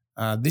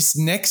 This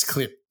next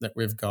clip that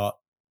we've got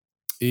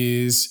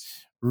is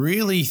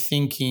really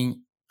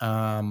thinking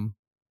and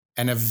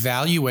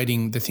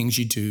evaluating the things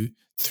you do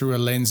through a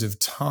lens of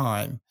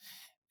time.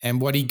 And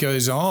what he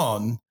goes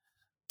on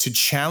to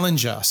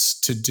challenge us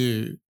to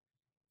do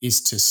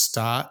is to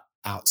start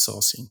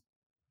outsourcing.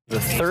 The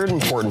third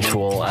important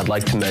tool I'd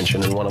like to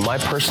mention, and one of my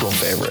personal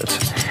favorites,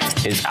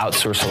 is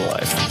Outsourcing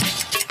Life.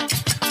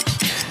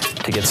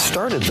 To get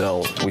started,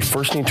 though, we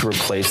first need to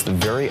replace the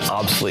very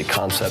obsolete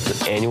concept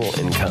of annual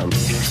income,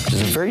 which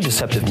is a very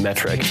deceptive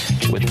metric,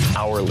 with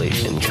hourly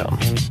income.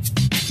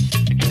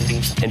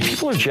 And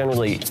people are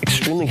generally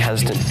extremely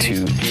hesitant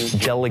to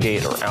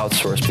delegate or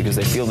outsource because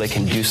they feel they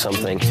can do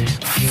something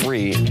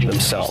free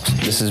themselves.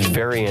 This is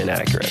very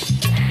inaccurate.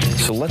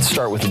 So let's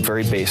start with a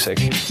very basic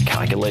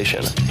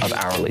calculation of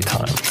hourly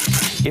time.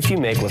 If you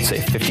make, let's say,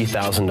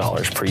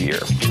 $50,000 per year,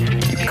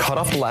 you cut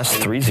off the last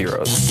 3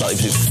 zeros, that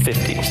leaves you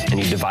 50, and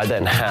you divide that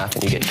in half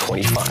and you get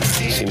 25.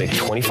 So you make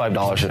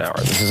 $25 an hour.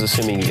 This is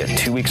assuming you get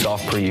 2 weeks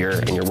off per year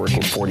and you're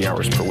working 40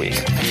 hours per week.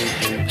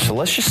 So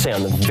let's just say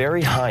on the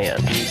very high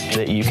end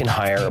that you can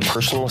hire a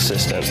personal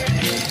assistant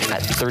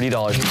at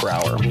 $30 per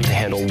hour to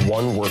handle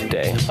one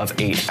workday of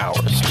 8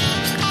 hours.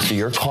 So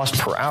your cost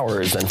per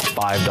hour is then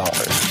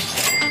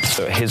 $5.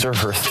 So his or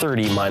her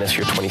 30 minus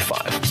your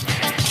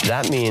 25.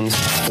 That means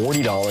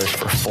 $40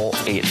 for a full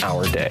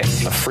 8-hour day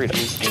of freedom.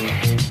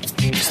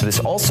 So this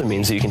also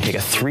means that you can take a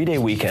 3-day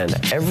weekend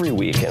every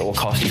week and it will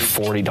cost you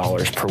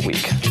 $40 per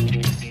week.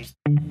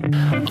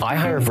 I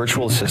hire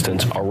virtual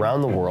assistants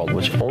around the world,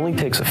 which only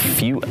takes a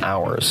few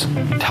hours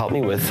to help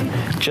me with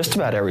just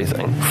about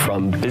everything,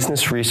 from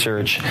business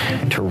research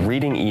to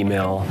reading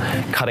email,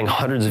 cutting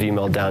hundreds of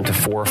email down to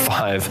 4 or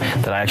 5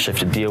 that I actually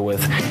have to deal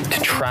with, to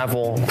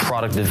travel,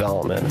 product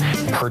development,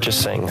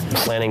 purchasing,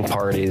 planning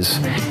parties,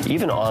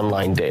 even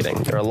online dating.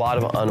 There are a lot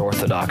of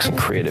unorthodox and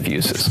creative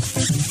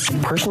uses.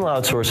 Personal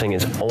outsourcing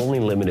is only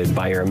limited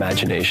by your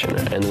imagination,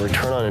 and the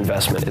return on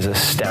investment is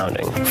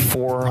astounding,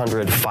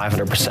 400,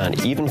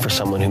 500%, even for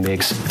someone who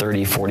makes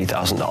 $30,000,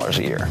 $40,000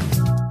 a year.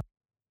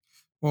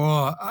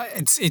 Well,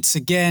 it's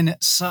again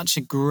such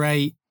a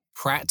great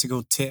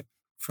practical tip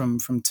from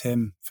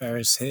Tim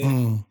Ferriss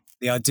here.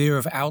 The idea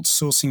of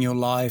outsourcing your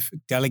life,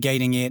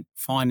 delegating it,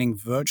 finding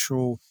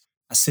virtual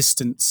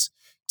assistants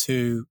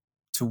to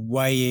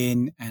weigh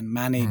in and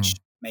manage.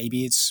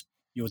 Maybe it's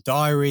your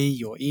diary,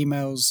 your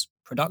emails,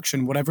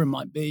 production, whatever it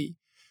might be.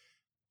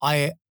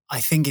 I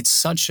think it's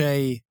such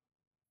a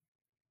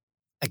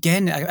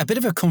bit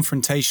of a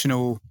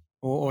confrontational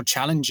or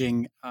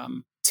challenging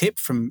tip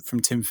from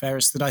Tim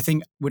Ferriss that I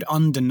think would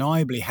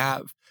undeniably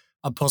have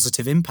a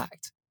positive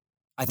impact.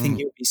 I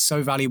think it would be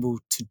so valuable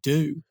to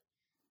do.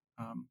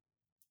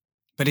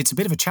 But it's a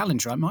bit of a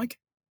challenge, right, Mike?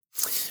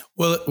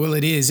 Well,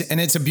 it is. And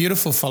it's a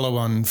beautiful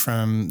follow-on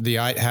from the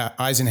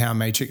Eisenhower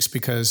Matrix,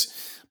 because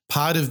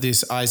part of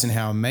this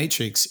Eisenhower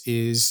Matrix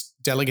is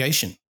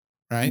delegation,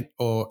 right?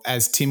 Or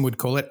as Tim would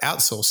call it,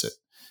 outsource it.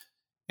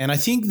 And I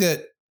think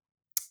that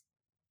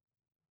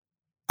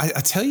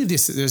I tell you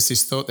this, there's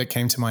this thought that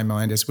came to my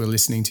mind as we're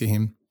listening to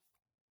him.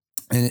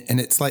 And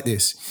it's like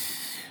this.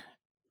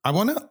 I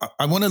want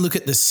to look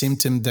at the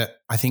symptom that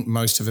I think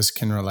most of us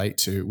can relate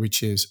to,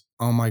 which is,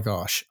 oh my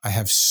gosh, I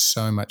have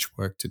so much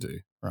work to do,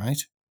 right?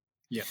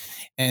 Yeah.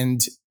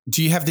 And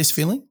do you have this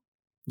feeling?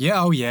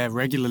 Yeah. Oh yeah,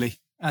 regularly.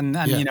 And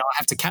I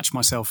have to catch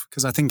myself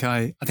because I think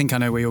I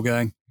know where you're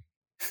going.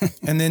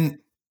 And then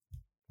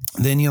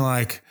you're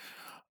like,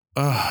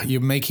 oh,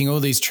 you're making all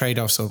these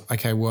trade-offs of,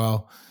 okay,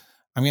 well,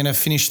 I'm going to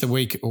finish the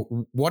week.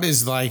 What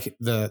is like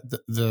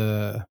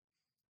the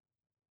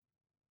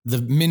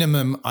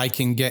minimum I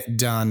can get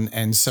done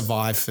and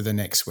survive for the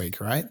next week,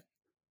 right?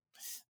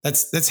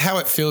 That's how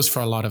it feels for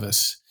a lot of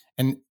us.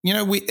 And,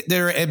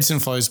 there are ebbs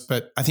and flows,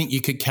 but I think you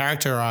could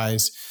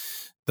characterize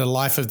the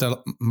life of the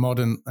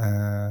modern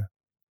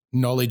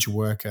knowledge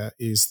worker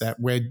is that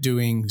we're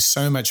doing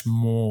so much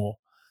more.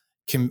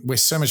 We're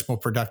so much more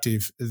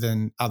productive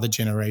than other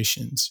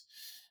generations.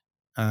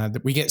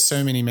 That we get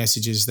so many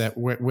messages that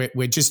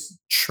we're just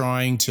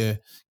trying to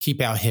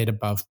keep our head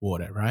above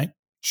water, right?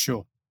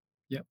 Sure.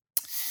 Yep.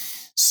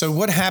 So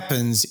what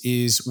happens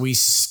is we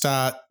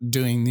start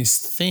doing this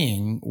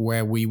thing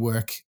where we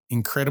work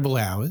incredible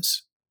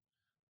hours,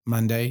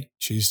 Monday,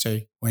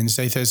 Tuesday,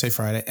 Wednesday, Thursday,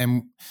 Friday,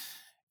 and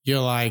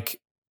you're like,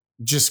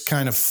 just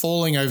kind of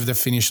falling over the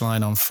finish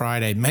line on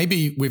Friday.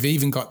 Maybe we've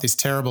even got this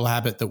terrible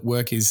habit that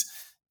work is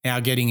now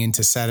getting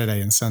into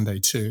Saturday and Sunday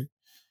too.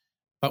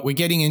 But we're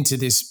getting into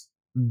this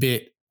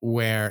bit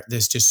where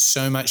there's just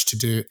so much to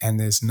do and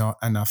there's not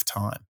enough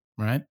time,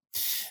 right?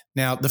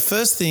 Now, the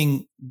first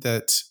thing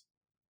that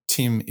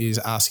Tim is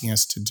asking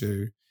us to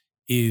do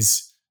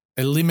is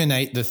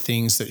eliminate the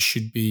things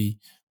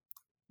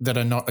that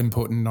are not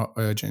important, not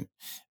urgent.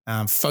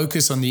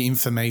 Focus on the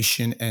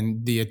information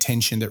and the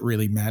attention that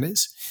really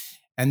matters.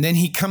 And then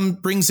he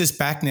brings us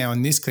back now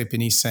in this clip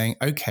and he's saying,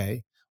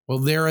 okay, well,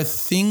 there are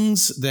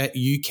things that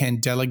you can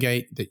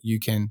delegate, that you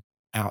can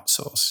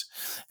outsource.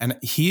 And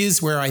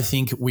here's where I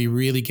think we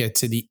really get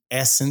to the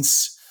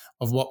essence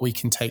of what we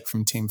can take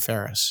from Tim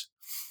Ferriss.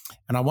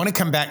 And I want to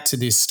come back to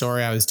this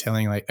story I was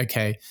telling, like,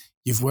 okay,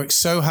 you've worked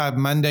so hard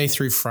Monday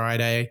through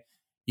Friday.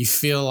 You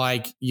feel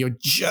like you're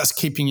just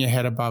keeping your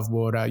head above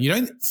water. You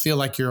don't feel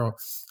like you're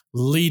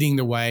leading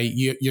the way.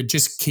 You're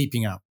just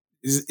keeping up.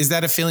 Is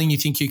that a feeling you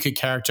think you could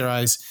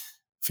characterize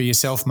for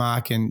yourself,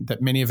 Mark, and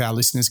that many of our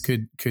listeners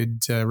could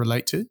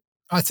relate to?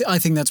 I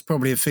think that's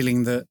probably a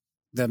feeling that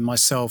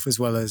myself, as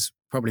well as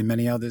probably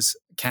many others,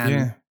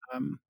 can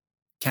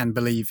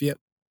believe. Yep,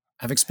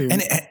 have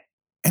experienced.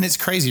 And it's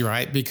crazy,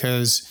 right?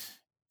 Because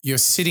you're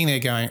sitting there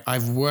going,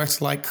 I've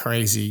worked like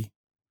crazy.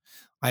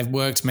 I've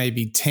worked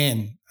maybe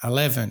 10,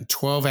 11,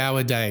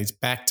 12-hour days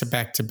back to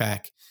back to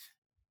back,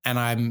 and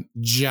I'm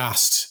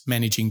just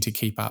managing to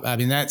keep up. I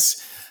mean,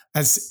 that's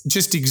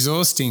just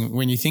exhausting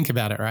when you think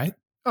about it, right?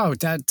 Oh,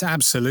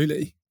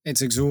 absolutely.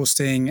 It's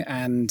exhausting.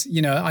 And,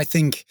 I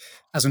think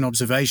as an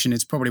observation,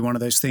 it's probably one of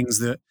those things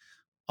that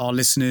our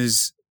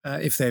listeners,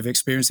 if they've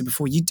experienced it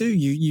before,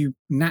 you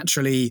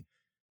naturally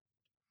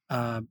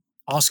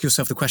ask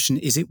yourself the question,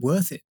 is it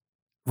worth it?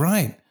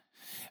 Right.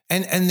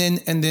 And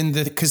then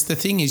because the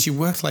thing is, you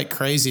work like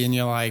crazy and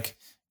you're like,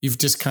 you've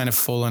just kind of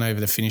fallen over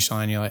the finish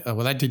line. You're like, oh,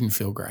 well, that didn't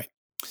feel great.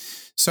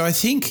 So I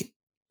think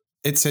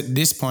it's at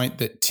this point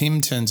that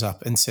Tim turns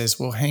up and says,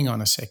 well, hang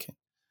on a second.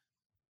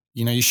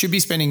 You should be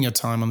spending your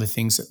time on the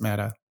things that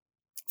matter,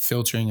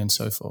 filtering and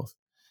so forth.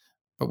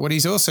 But what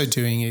he's also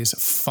doing is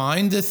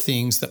find the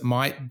things that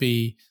might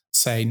be,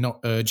 say,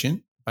 not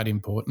urgent, but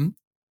important,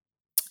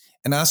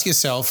 and ask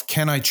yourself,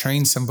 can I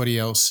train somebody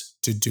else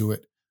to do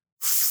it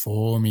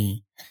for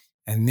me?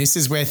 And this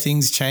is where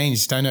things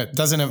change,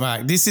 doesn't it,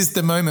 Mark? This is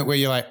the moment where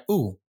you're like,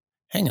 oh,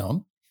 hang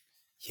on.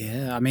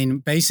 Yeah, I mean,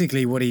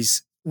 basically what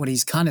he's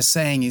kind of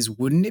saying is,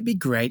 wouldn't it be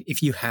great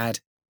if you had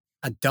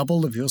a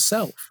double of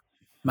yourself?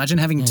 Imagine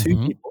having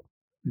two people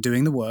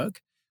doing the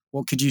work.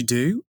 What could you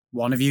do?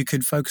 One of you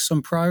could focus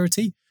on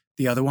priority.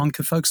 The other one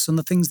could focus on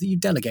the things that you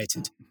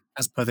delegated,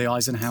 as per the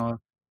Eisenhower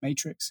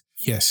matrix.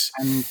 Yes.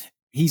 And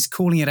he's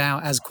calling it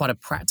out as quite a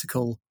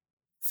practical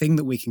thing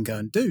that we can go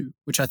and do,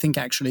 which I think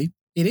actually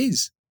it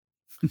is.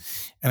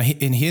 And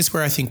here's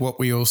where I think what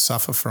we all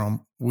suffer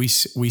from. We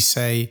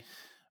say,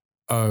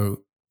 oh,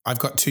 I've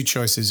got two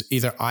choices.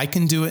 Either I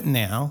can do it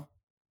now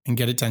and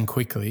get it done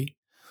quickly,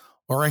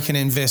 or I can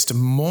invest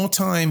more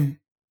time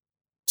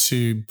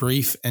to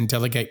brief and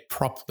delegate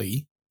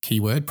properly,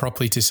 keyword,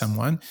 properly to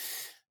someone,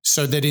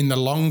 so that in the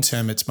long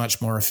term, it's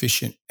much more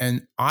efficient.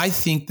 And I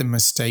think the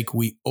mistake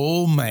we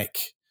all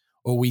make,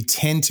 or we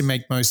tend to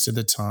make most of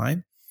the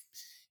time,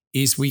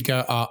 is we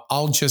go,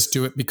 I'll just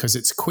do it because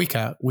it's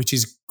quicker, which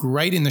is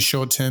great in the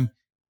short term,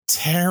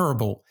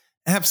 terrible,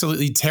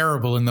 absolutely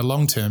terrible in the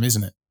long term,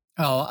 isn't it?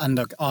 Oh, and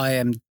look, I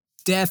am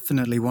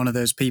definitely one of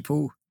those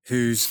people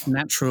whose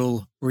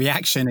natural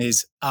reaction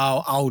is,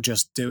 oh, I'll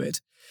just do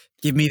it.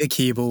 Give me the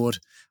keyboard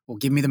or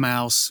give me the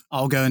mouse.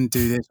 I'll go and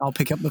do this. I'll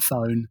pick up the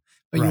phone.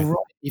 But You're right.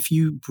 If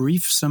you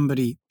brief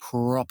somebody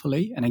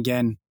properly, and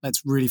again,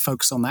 let's really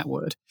focus on that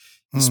word,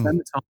 you spend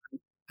the time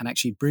and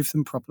actually brief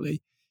them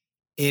properly,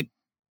 it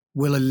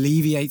will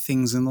alleviate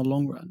things in the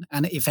long run.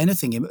 And if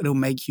anything, it'll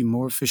make you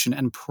more efficient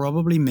and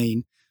probably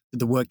mean that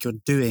the work you're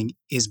doing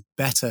is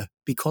better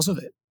because of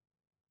it.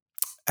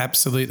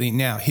 Absolutely.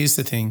 Now, here's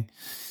the thing.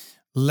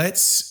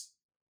 Let's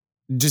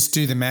just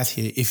do the math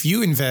here. If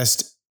you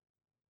invest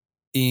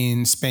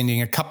in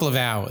spending a couple of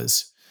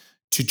hours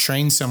to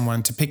train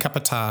someone to pick up a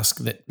task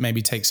that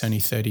maybe takes only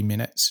 30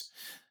 minutes,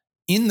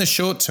 in the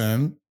short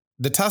term,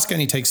 the task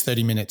only takes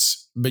 30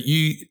 minutes, but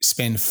you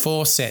spend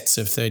 4 sets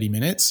of 30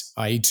 minutes,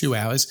 i.e. 2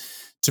 hours,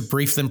 to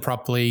brief them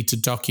properly, to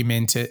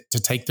document it, to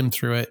take them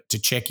through it, to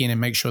check in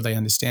and make sure they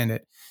understand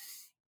it.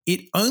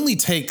 It only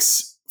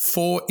takes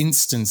 4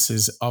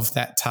 instances of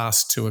that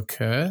task to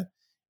occur,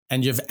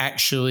 and you've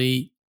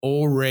actually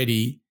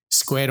already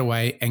squared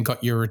away and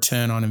got your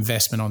return on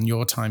investment on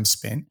your time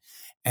spent.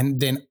 And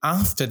then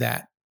after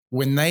that,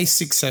 when they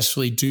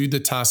successfully do the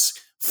task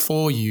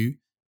for you,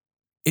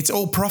 it's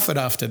all profit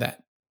after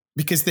that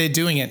because they're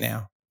doing it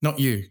now, not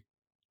you.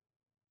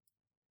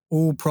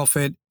 All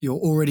profit. You're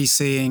already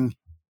seeing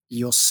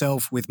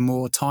yourself with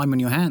more time on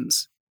your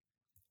hands.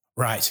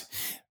 Right.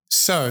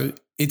 So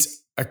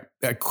it's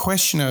a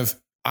question of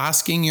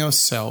asking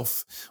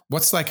yourself,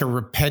 what's like a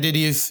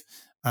repetitive,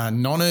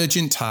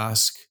 non-urgent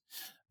task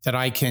that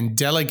I can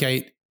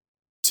delegate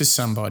to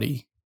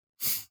somebody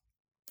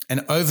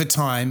And over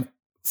time,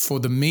 for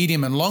the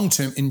medium and long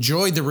term,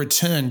 enjoy the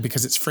return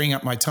because it's freeing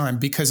up my time.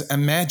 Because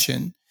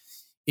imagine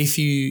if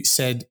you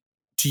said,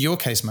 to your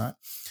case, Mark,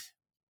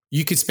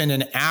 you could spend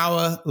an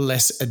hour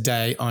less a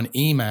day on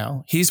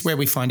email. Here's where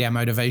we find our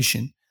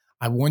motivation.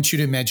 I want you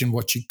to imagine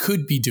what you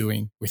could be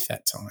doing with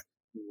that time.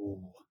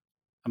 Ooh,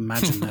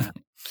 imagine that.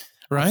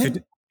 Right?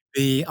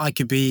 I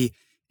could be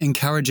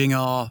encouraging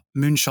our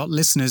Moonshot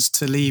listeners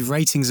to leave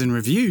ratings and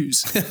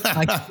reviews.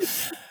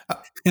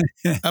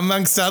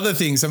 amongst other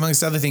things.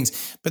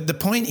 But the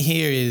point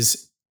here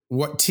is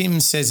what Tim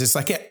says is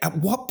like, at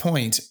what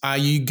point are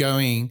you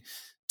going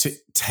to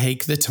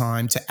take the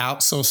time to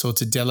outsource or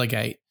to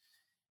delegate?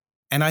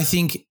 And I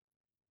think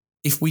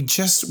if we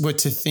just were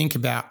to think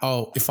about,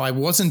 if I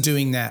wasn't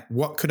doing that,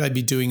 what could I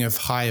be doing of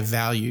higher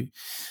value?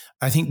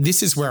 I think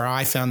this is where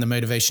I found the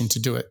motivation to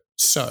do it.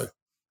 So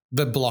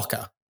the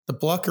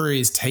blocker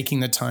is taking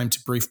the time to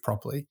brief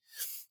properly.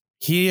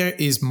 Here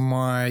is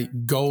my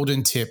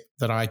golden tip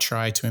that I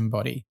try to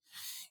embody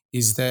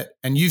is that,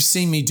 and you've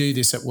seen me do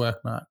this at work,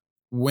 Mark,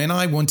 when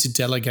I want to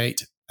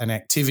delegate an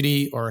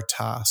activity or a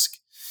task,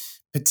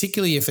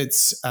 particularly if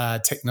it's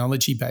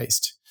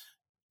technology-based,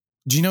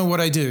 do you know what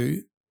I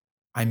do?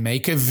 I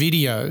make a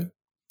video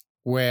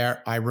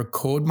where I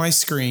record my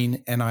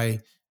screen and I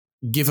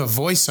give a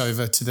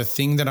voiceover to the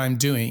thing that I'm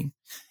doing.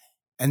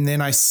 And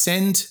then I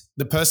send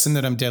the person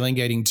that I'm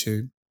delegating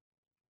to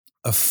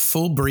a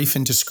full brief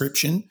and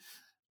description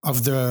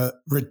of the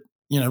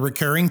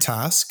recurring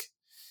task.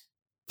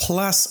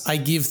 Plus, I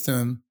give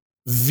them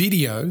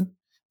video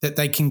that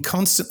they can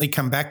constantly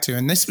come back to.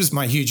 And this was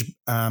my huge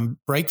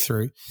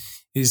breakthrough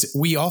is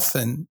we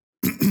often,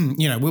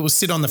 we will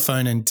sit on the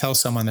phone and tell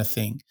someone a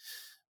thing.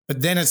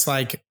 But then it's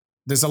like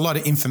there's a lot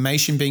of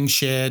information being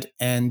shared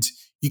and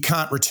you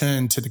can't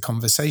return to the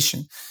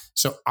conversation.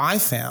 So I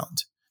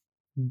found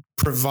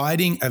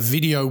providing a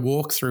video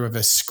walkthrough of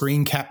a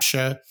screen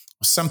capture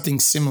or something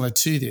similar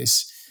to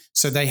this,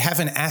 so they have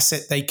an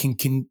asset they can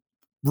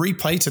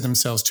replay to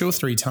themselves 2 or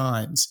 3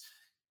 times,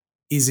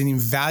 is an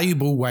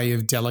invaluable way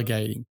of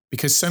delegating,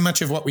 because so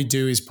much of what we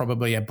do is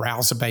probably a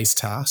browser-based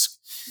task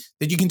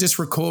that you can just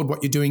record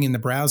what you're doing in the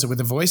browser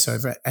with a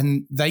voiceover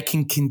and they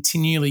can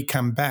continually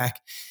come back.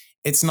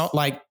 It's not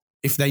like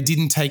if they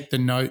didn't take the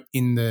note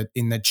in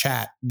the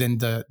chat, then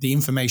the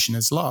information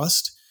is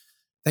lost.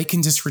 They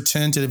can just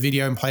return to the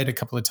video and play it a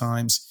couple of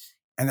times.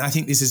 And I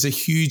think this is a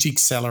huge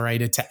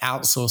accelerator to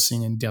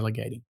outsourcing and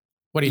delegating.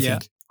 What do you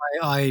think?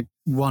 I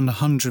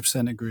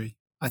 100% agree.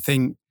 I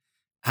think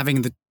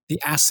having the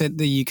asset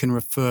that you can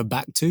refer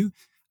back to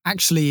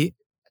actually,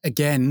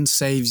 again,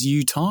 saves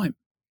you time.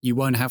 You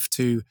won't have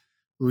to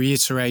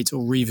reiterate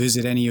or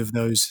revisit any of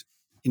those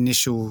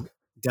initial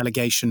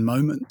delegation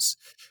moments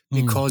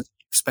because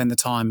you've spent the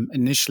time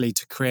initially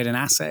to create an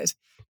asset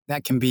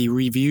that can be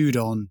reviewed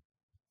on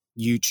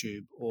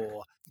YouTube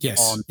or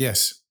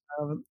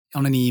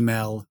on an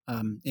email,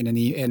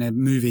 in a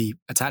movie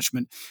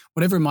attachment,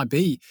 whatever it might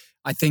be.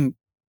 I think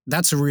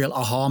that's a real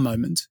aha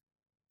moment,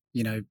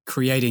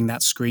 creating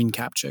that screen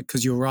capture,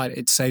 because you're right,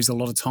 it saves a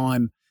lot of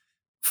time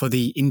for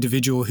the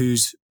individual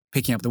who's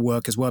picking up the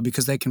work as well,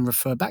 because they can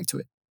refer back to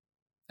it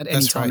at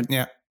any time.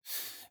 Right.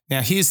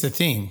 Now, here's the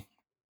thing.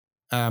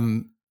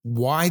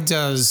 Why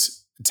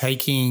does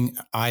taking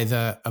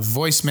either a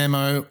voice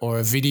memo or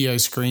a video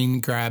screen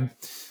grab,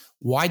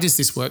 why does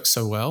this work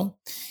so well?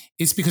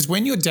 It's because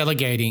when you're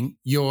delegating,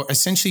 you're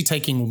essentially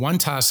taking one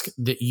task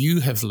that you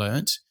have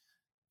learnt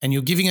and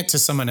you're giving it to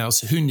someone else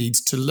who needs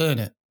to learn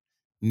it.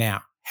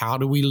 Now, how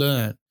do we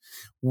learn?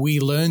 We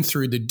learn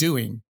through the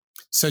doing.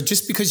 So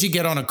just because you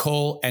get on a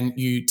call and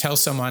you tell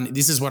someone,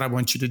 this is what I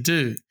want you to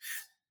do,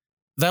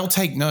 they'll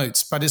take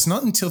notes, but it's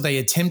not until they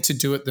attempt to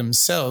do it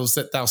themselves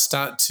that they'll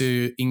start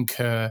to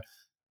incur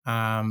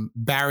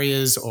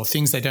barriers or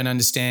things they don't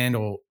understand,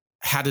 or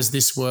how does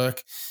this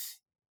work?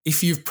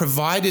 If you've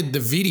provided the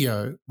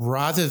video,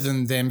 rather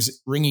than them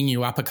ringing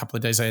you up a couple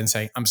of days later and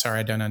saying, I'm sorry,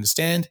 I don't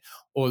understand,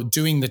 or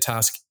doing the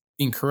task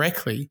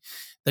incorrectly,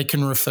 they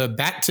can refer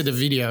back to the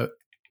video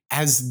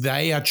as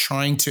they are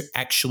trying to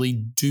actually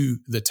do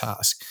the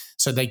task.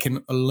 So they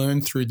can learn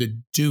through the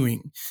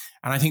doing.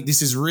 And I think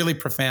this is really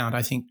profound.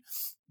 I think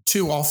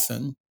too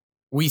often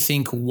we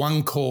think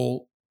one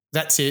call,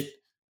 that's it,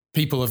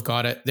 people have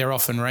got it, they're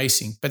off and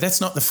racing. But that's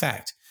not the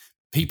fact.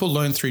 People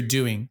learn through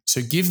doing.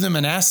 So give them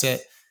an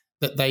asset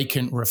that they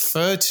can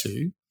refer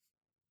to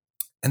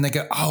and they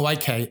go, oh,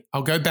 okay,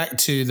 I'll go back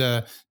to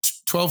the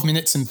 12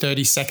 minutes and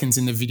 30 seconds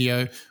in the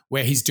video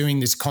where he's doing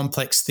this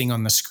complex thing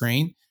on the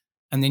screen.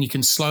 And then you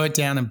can slow it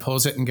down and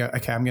pause it and go,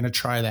 okay, I'm going to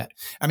try that.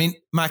 I mean,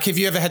 Mark, have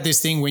you ever had this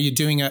thing where you're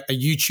doing a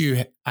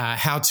YouTube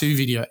how-to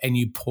video and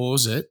you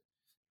pause it,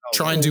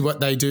 try and do what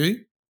they do,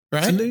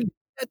 right? Absolutely.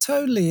 Yeah,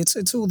 totally.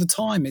 It's all the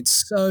time.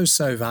 It's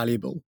so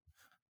valuable.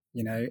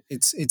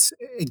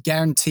 It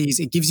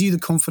guarantees, it gives you the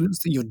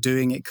confidence that you're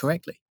doing it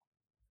correctly.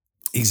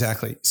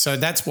 Exactly. So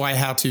that's why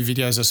how-to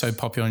videos are so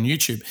popular on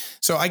YouTube.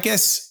 So I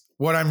guess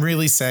what I'm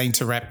really saying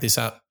to wrap this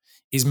up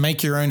is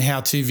make your own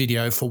how-to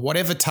video for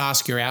whatever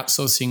task you're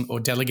outsourcing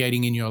or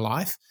delegating in your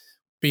life,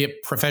 be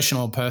it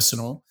professional or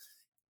personal,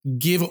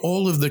 give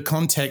all of the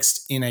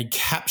context in a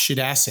captured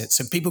asset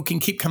so people can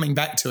keep coming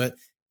back to it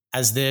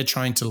as they're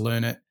trying to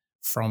learn it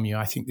from you.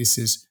 I think this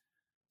is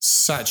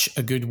such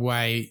a good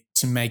way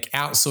to make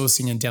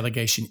outsourcing and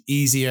delegation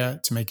easier,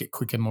 to make it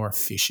quicker, more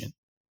efficient.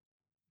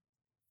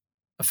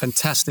 A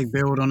fantastic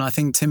build on, I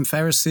think, Tim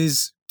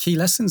Ferriss's key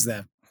lessons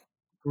there.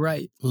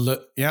 Great.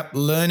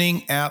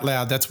 Learning out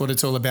loud. That's what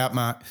it's all about,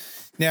 Mark.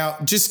 Now,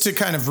 just to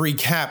kind of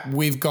recap,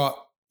 we've got,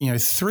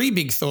 3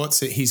 big thoughts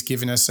that he's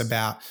given us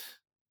about,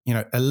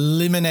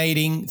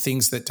 eliminating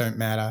things that don't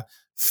matter,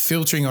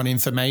 filtering on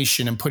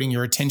information and putting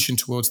your attention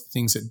towards the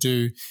things that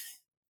do,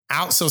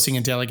 outsourcing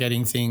and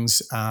delegating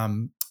things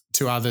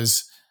to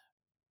others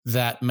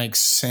that makes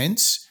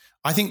sense.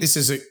 I think this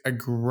is a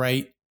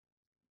great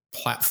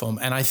platform.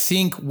 And I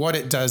think what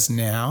it does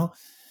now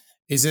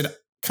is it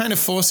kind of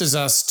forces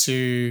us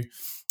to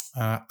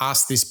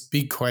ask this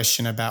big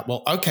question about,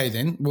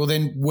 then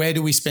where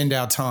do we spend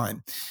our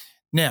time?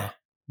 Now,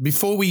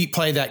 before we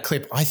play that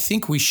clip, I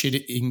think we should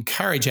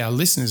encourage our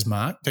listeners,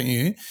 Mark, don't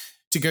you,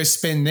 to go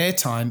spend their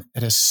time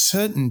at a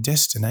certain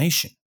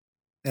destination.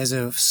 There's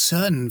a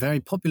certain very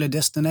popular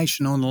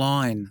destination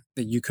online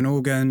that you can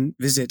all go and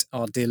visit,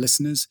 our dear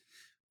listeners,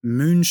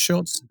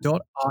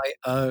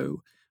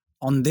 moonshots.io.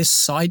 On this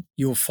site,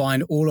 you'll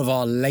find all of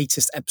our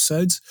latest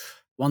episodes.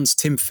 Once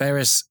Tim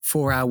Ferriss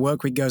 4-Hour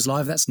Workweek goes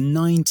live, that's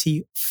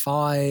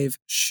 95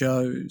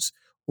 shows,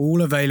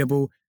 all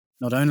available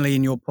not only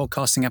in your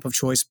podcasting app of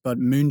choice, but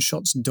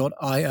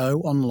moonshots.io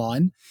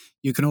online.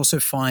 You can also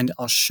find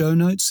our show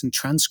notes and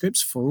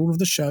transcripts for all of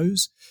the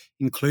shows,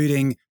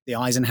 including the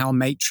Eisenhower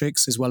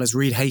Matrix, as well as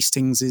Reed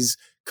Hastings'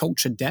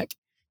 Culture Deck.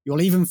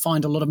 You'll even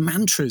find a lot of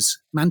mantras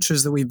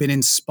that we've been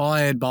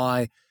inspired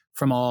by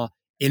from our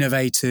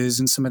innovators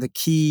and some of the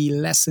key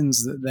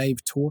lessons that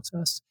they've taught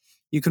us.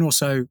 You can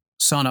also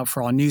sign up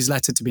for our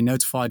newsletter to be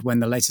notified when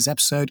the latest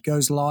episode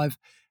goes live,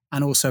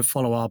 and also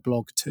follow our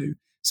blog too.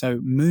 So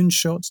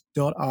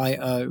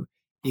moonshots.io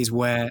is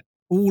where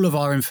all of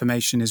our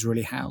information is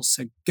really housed.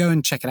 So go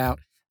and check it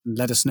out and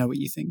let us know what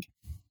you think.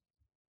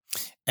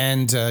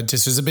 And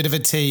just as a bit of a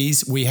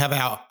tease, we have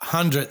our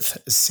 100th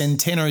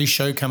centenary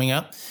show coming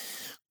up.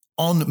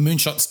 On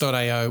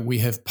moonshots.io, we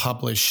have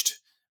published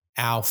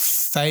our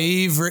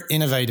favorite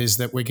innovators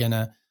that we're going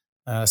to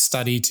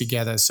study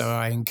together. So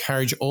I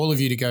encourage all of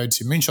you to go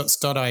to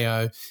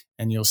moonshots.io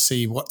and you'll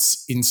see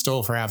what's in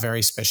store for our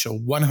very special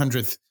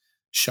 100th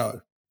show.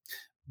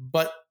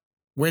 But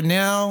we're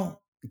now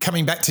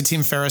coming back to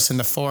Tim Ferriss and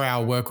the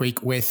 4-Hour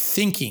Workweek. We're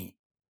thinking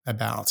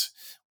about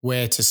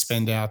where to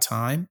spend our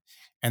time.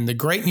 And the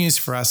great news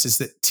for us is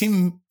that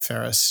Tim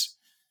Ferriss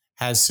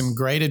has some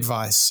great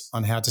advice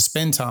on how to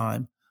spend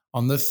time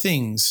on the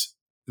things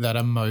that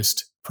are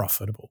most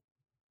profitable.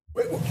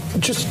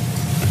 Just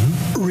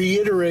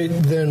reiterate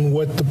then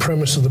what the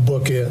premise of the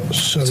book is.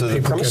 So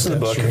the premise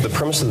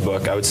of the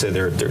book, I would say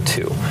there are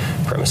 2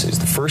 premises.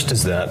 The first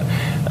is that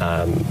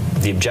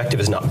the objective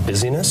is not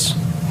busyness.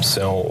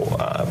 So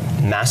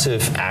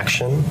massive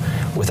action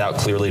without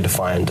clearly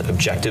defined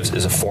objectives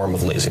is a form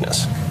of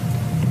laziness.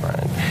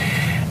 Right?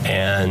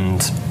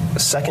 And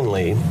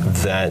secondly,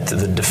 that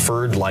the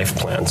deferred life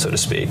plan, so to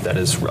speak, that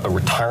is a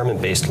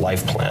retirement-based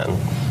life plan,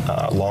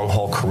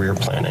 long-haul career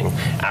planning,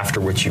 after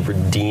which you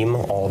redeem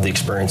all of the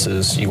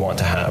experiences you want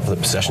to have, the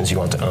possessions you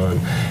want to own,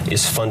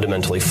 is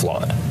fundamentally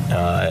flawed.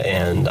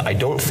 And I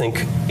don't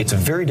think it's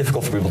very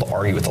difficult for people to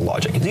argue with the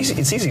logic.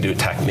 It's easy to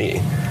attack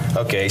me.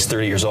 Okay, he's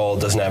 30 years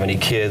old, doesn't have any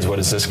kids, what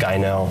does this guy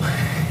know?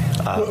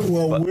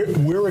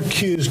 We're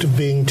accused of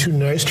being too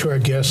nice to our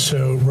guests,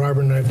 so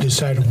Robert and I have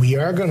decided we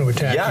are going to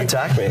attack you. Yeah,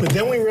 attack me. But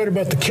then we read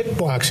about the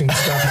kickboxing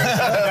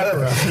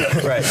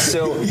stuff. Right.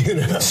 So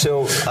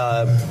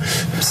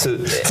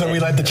we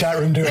let the chat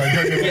room do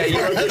it. Yeah, you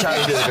let the chat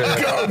room do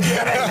it.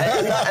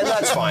 And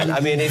that's fine.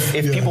 I mean, if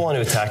people want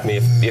to attack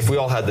me, if we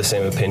all had the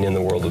same opinion,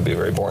 the world would be a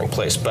very boring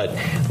place. But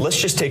let's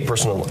just take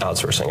personal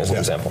outsourcing as an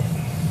example.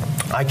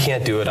 I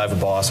can't do it. I have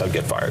a boss. I'd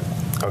get fired.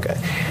 Okay.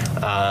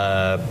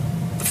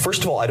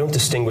 First of all, I don't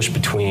distinguish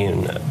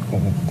between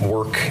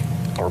work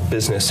or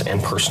business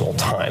and personal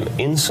time,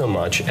 in so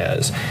much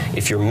as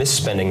if you're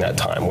misspending that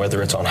time,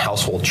 whether it's on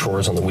household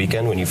chores on the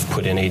weekend when you've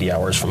put in 80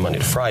 hours from Monday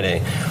to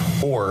Friday,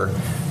 or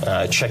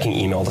checking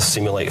email to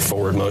simulate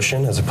forward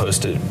motion as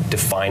opposed to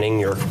defining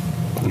your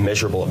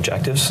measurable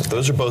objectives,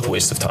 those are both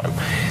wastes of time.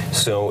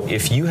 So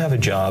if you have a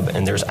job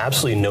and there's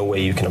absolutely no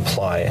way you can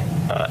apply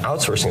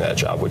outsourcing that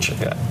job, which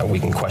we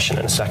can question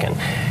in a second,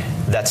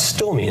 that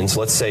still means,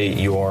 let's say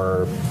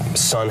your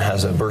son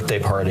has a birthday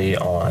party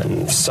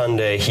on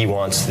Sunday, he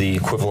wants the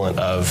equivalent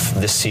of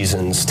this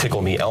season's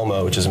Tickle Me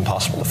Elmo, which is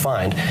impossible to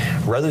find.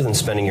 Rather than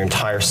spending your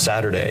entire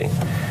Saturday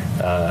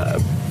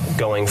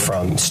going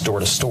from store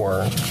to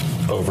store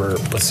over,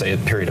 let's say, a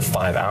period of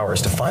 5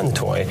 hours to find the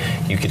toy,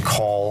 you could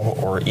call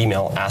or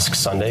email Ask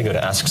Sunday, go to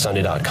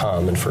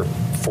asksunday.com, and for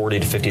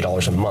 $40 to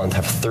 $50 a month,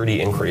 have 30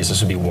 inquiries.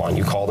 This would be one.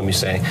 You call them, you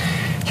say,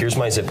 here's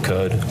my zip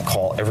code,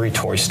 call every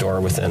toy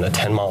store within a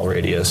 10-mile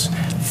radius,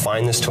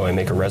 find this toy,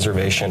 make a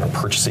reservation or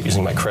purchase it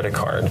using my credit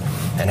card,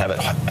 and have it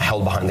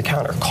held behind the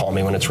counter. Call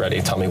me when it's ready,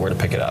 tell me where to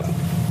pick it up.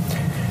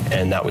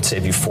 and that would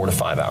save you 4 to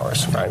 5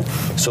 hours, right?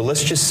 So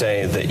let's just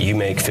say that you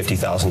make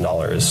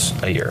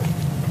 $50,000 a year.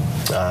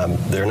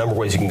 There are a number of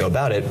ways you can go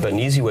about it, but an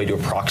easy way to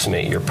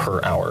approximate your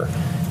per hour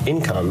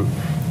income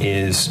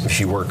is if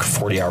you work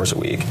 40 hours a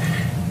week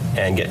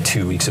and get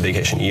 2 weeks of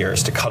vacation a year,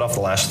 is to cut off the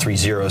last 3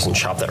 zeros and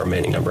chop that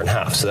remaining number in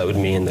half. So that would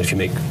mean that if you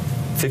make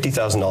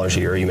 $50,000 a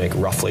year, you make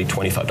roughly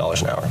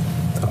 $25 an hour.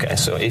 Okay,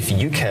 so if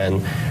you can,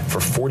 for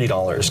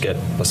 $40, get,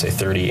 let's say,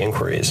 30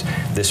 inquiries,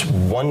 this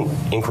one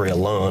inquiry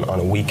alone on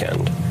a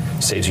weekend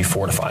saves you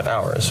 4 to 5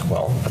 hours.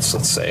 Well, that's,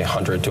 let's say,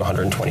 $100 to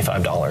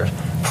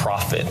 $125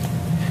 profit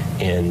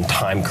in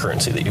time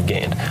currency that you've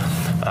gained.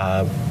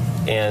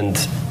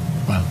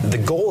 Wow. The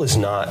goal is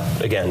not,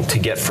 again, to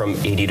get from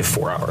 80 to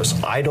 4 hours.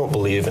 I don't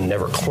believe and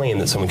never claim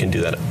that someone can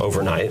do that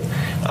overnight.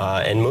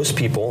 And most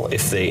people,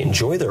 if they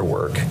enjoy their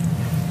work,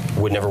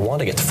 would never want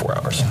to get to 4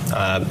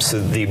 hours.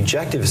 So the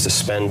objective is to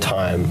spend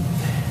time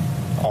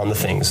on the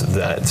things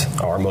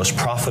that are most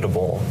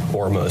profitable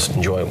or most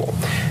enjoyable.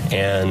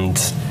 And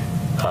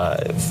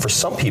for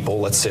some people,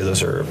 let's say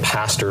those are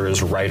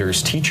pastors,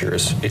 writers,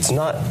 teachers, it's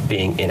not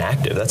being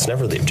inactive. That's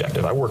never the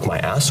objective. I work my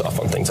ass off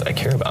on things that I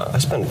care about.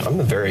 I'm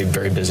a very,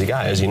 very busy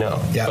guy, as you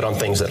know, but on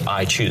things that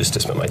I choose to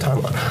spend my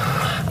time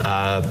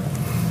on.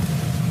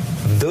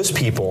 Those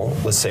people,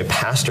 let's say a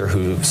pastor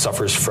who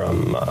suffers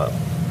from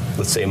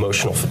let's say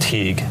emotional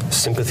fatigue,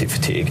 sympathy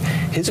fatigue,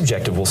 his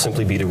objective will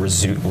simply be to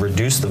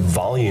reduce the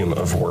volume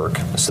of work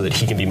so that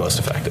he can be most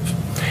effective.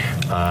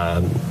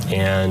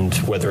 And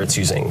whether it's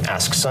using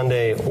Ask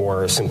Sunday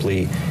or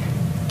simply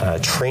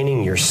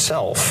training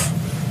yourself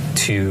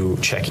to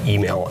check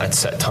email at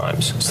set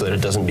times so that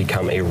it doesn't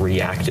become a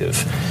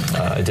reactive,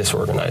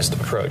 disorganized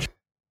approach.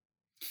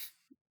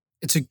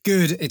 It's a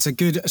good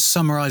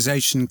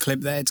summarization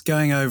clip there. It's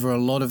going over a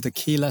lot of the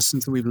key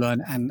lessons that we've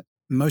learned, and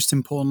most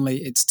importantly,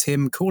 it's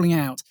Tim calling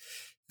out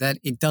that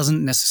it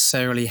doesn't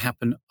necessarily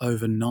happen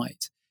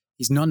overnight.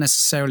 He's not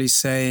necessarily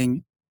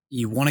saying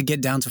you want to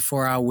get down to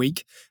 4 hour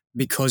week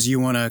because you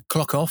want to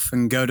clock off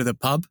and go to the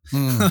pub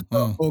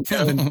or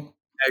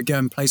go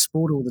and play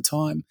sport all the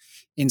time.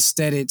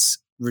 Instead, it's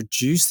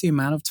reduce the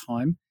amount of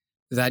time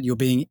that you're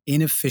being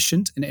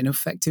inefficient and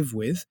ineffective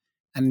with,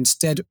 and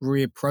instead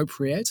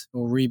reappropriate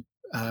or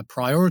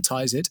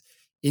prioritize it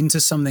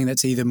into something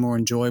that's either more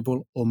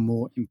enjoyable or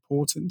more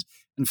important.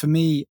 And for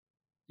me,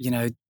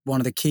 one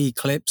of the key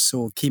clips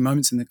or key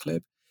moments in the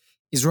clip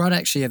is right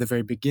actually at the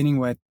very beginning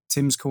where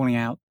Tim's calling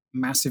out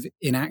massive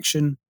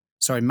action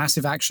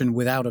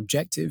without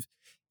objective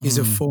is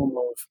a form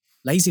of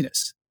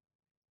laziness.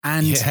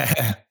 And,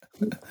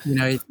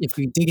 if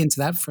we dig into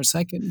that for a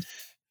second,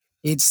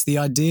 it's the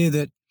idea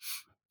that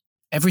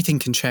everything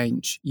can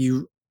change.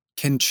 You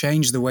can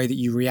change the way that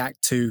you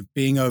react to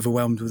being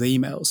overwhelmed with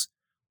emails.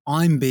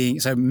 I'm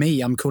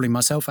calling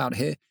myself out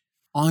here.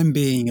 I'm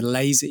being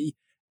lazy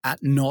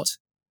at not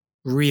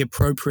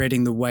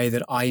reappropriating the way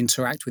that I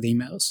interact with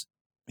emails.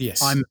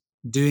 Yes. I'm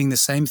doing the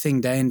same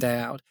thing day in, day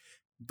out,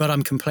 but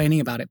I'm complaining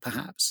about it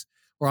perhaps,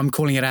 or I'm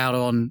calling it out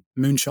on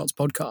Moonshot's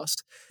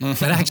podcast.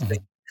 But actually,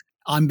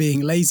 I'm being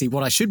lazy.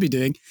 What I should be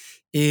doing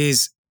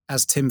is,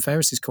 as Tim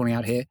Ferriss is calling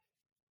out here,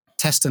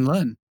 test and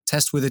learn.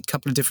 Test with a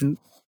couple of different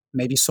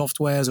maybe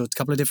softwares or a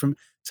couple of different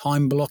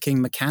time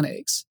blocking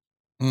mechanics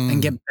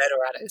and get better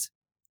at it.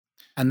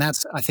 And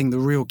that's, I think, the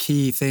real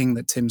key thing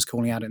that Tim's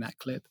calling out in that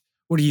clip.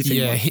 What do you think?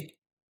 Yeah,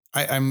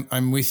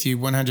 I'm with you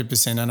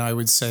 100%. And I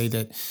would say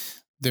that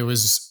there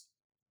was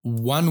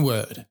one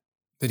word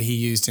that he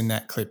used in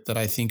that clip that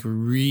I think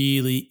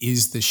really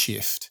is the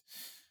shift.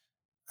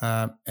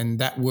 And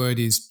that word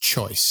is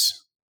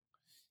choice.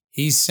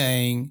 He's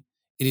saying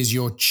it is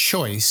your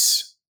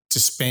choice to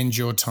spend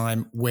your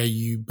time where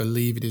you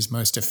believe it is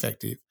most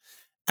effective,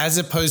 as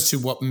opposed to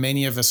what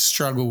many of us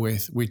struggle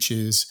with, which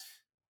is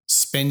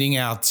spending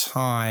our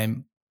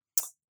time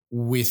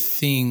with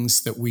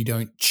things that we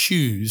don't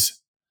choose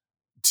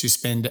to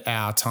spend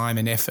our time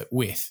and effort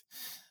with.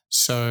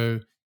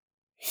 So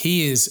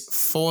he is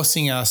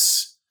forcing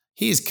us,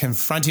 he is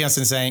confronting us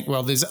and saying,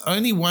 well, there's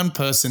only one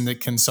person that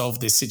can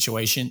solve this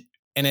situation,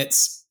 and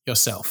it's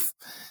yourself.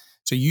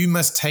 So you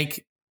must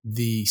take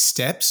the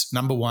steps.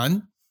 Number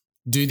one,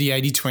 do the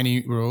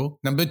 80-20 rule.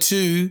 Number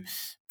two,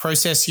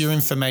 process your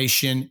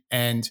information,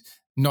 and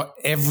not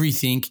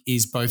everything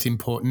is both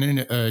important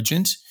and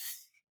urgent.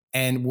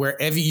 And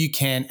wherever you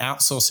can,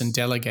 outsource and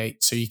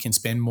delegate so you can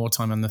spend more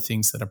time on the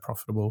things that are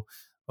profitable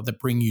or that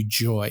bring you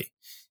joy.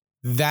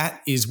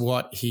 That is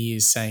what he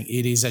is saying.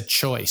 It is a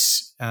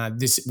choice.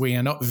 We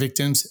are not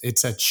victims.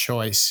 It's a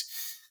choice.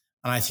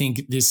 And I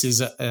think this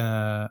is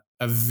a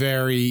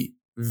very,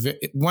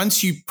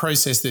 once you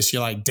process this,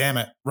 you're like, damn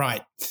it,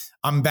 right.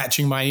 I'm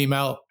batching my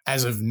email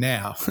as of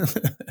now.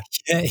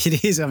 Yeah,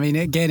 it is. I mean,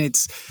 again,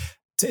 it's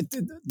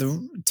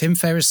Tim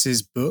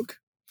Ferriss's book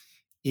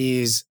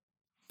is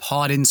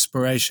part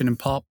inspiration and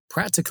part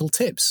practical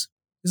tips,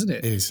 isn't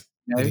it? It is.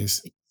 It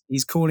is.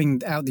 He's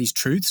calling out these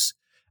truths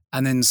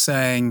and then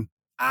saying,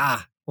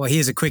 well,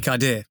 here's a quick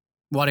idea.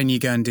 Why don't you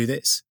go and do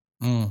this?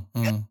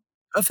 Yeah,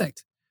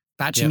 perfect.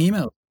 Batching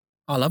email.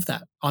 I love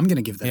that. I'm going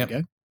to give that a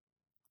go.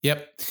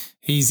 Yep.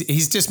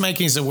 He's just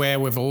making us aware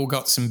we've all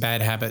got some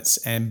bad habits,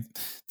 and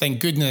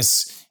thank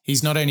goodness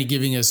he's not only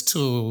giving us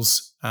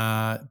tools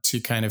to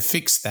kind of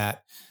fix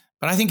that,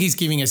 but I think he's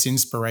giving us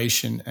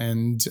inspiration.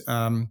 And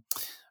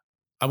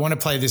I want to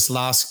play this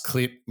last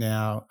clip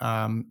now,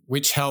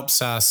 which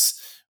helps us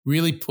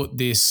really put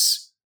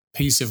this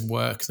piece of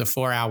work, the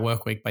 4-Hour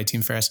Workweek by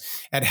Tim Ferriss,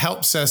 it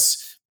helps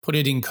us put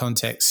it in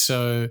context.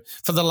 So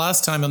for the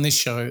last time on this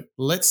show,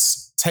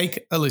 let's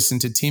take a listen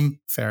to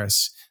Tim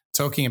Ferriss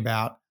talking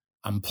about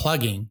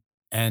unplugging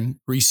and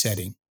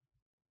resetting.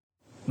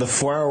 The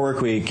 4-hour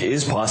workweek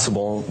is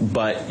possible,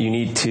 but you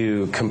need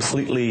to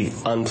completely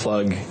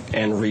unplug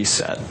and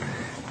reset.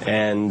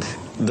 And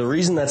the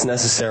reason that's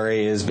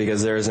necessary is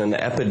because there is an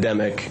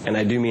epidemic, and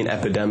I do mean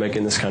epidemic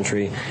in this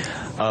country,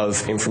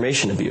 of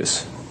information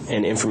abuse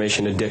and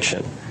information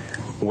addiction,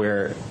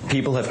 where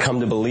people have come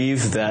to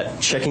believe that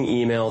checking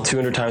email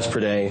 200 times per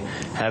day,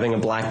 having a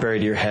BlackBerry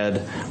to your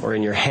head or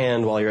in your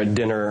hand while you're at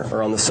dinner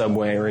or on the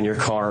subway or in your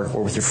car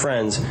or with your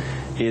friends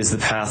is the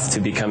path to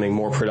becoming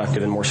more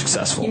productive and more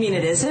successful. You mean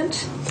it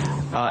isn't?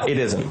 It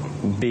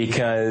isn't,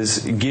 because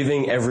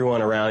giving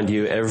everyone around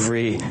you,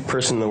 every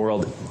person in the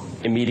world,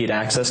 immediate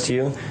access to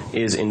you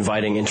is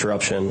inviting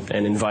interruption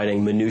and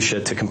inviting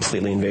minutia to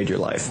completely invade your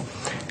life,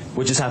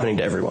 which is happening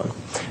to everyone.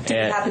 Did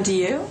it happen to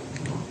you?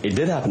 It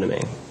did happen to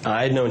me.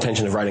 I had no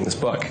intention of writing this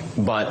book,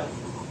 but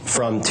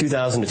from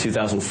 2000 to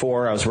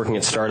 2004, I was working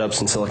at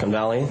startups in Silicon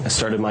Valley. I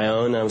started my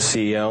own. I was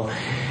CEO,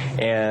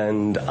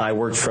 and I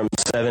worked from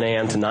 7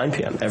 a.m. to 9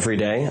 p.m. every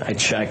day. I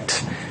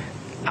checked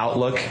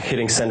Outlook,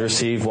 hitting send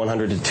receive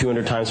 100 to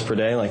 200 times per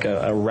day, like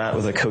a rat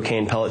with a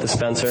cocaine pellet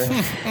dispenser.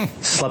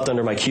 Slept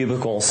under my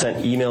cubicle,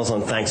 sent emails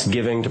on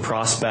Thanksgiving to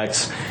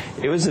prospects.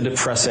 It was a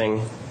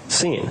depressing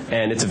scene,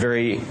 and it's a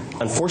very,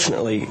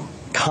 unfortunately,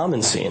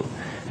 common scene.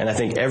 And I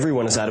think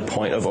everyone is at a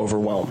point of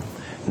overwhelm.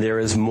 There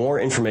is more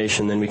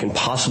information than we can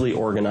possibly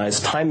organize.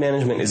 Time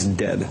management is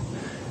dead.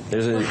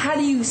 How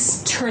do you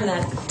turn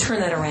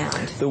that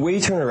around? The way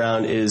you turn it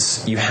around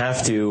is you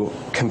have to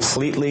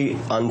completely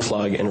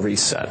unplug and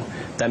reset.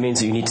 That means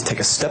that you need to take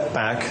a step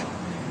back,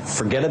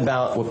 forget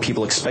about what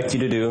people expect you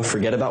to do,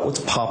 forget about what's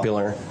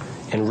popular,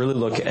 and really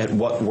look at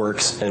what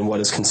works and what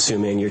is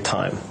consuming your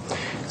time.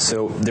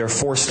 So there are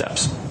 4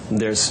 steps.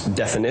 There's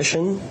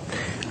definition,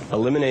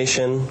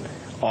 elimination,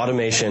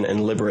 automation,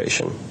 and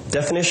liberation.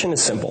 Definition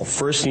is simple.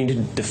 First, you need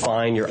to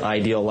define your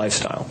ideal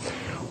lifestyle.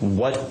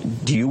 What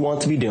do you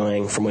want to be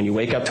doing from when you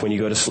wake up to when you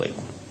go to sleep?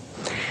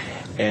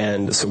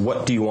 And so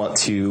what do you want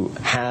to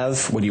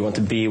have? What do you want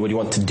to be? What do you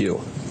want to do?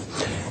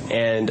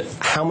 And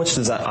how much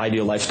does that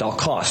ideal lifestyle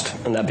cost?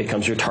 And that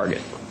becomes your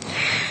target.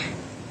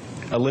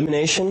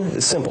 Elimination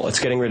is simple. It's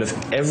getting rid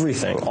of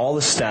everything, all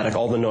the static,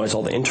 all the noise,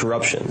 all the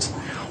interruptions,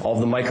 all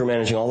the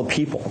micromanaging, all the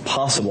people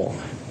possible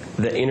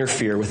that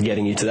interfere with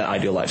getting you to that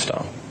ideal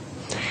lifestyle.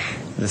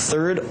 The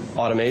third,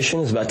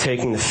 automation, is about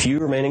taking the few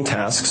remaining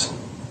tasks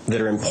that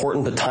are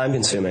important but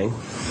time-consuming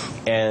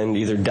and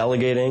either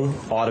delegating,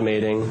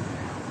 automating,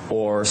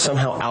 or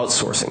somehow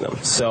outsourcing them.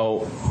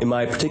 So in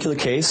my particular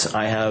case,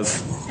 I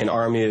have an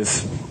army of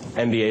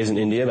MBAs in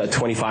India, about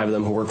 25 of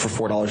them who work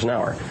for $4 an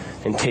hour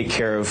and take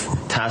care of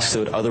tasks that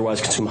would otherwise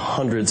consume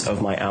hundreds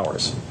of my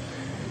hours.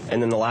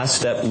 And then the last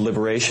step,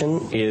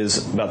 liberation,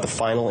 is about the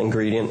final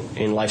ingredient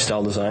in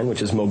lifestyle design,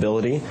 which is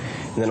mobility,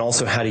 and then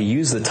also how to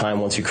use the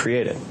time once you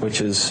create it, which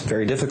is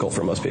very difficult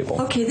for most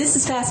people. Okay, this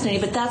is fascinating,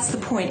 but that's the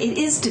point. It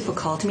is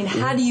difficult. I mean,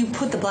 how do you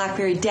put the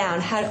BlackBerry down?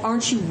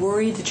 Aren't you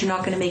worried that you're not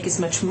going to make as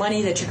much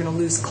money, that you're going to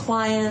lose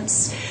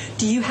clients?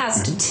 Do you have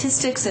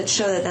statistics that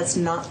show that that's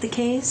not the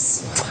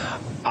case?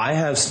 I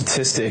have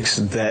statistics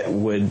that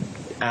would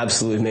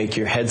absolutely make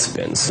your head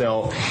spin.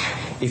 So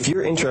if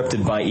you're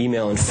interrupted by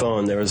email and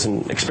phone, there was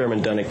an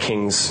experiment done at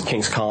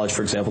King's College,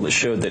 for example, that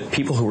showed that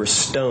people who were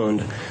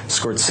stoned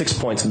scored 6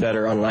 points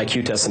better on an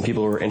IQ test than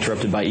people who were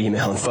interrupted by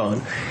email and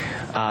phone.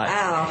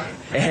 Wow.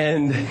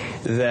 And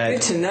that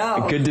Good to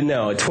know. Good to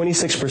know.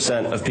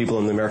 26% of people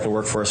in the American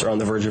workforce are on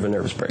the verge of a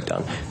nervous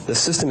breakdown. The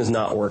system is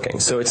not working.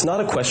 So it's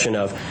not a question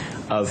of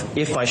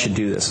if I should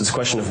do this. It's a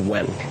question of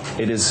when.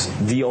 It is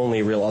the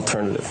only real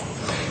alternative.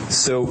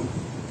 So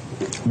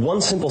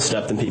one simple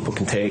step that people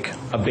can take,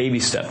 a baby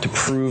step to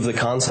prove the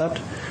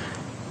concept,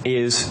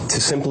 is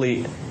to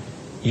simply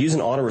use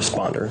an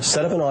autoresponder.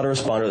 Set up an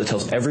autoresponder that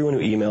tells everyone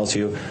who emails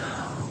you,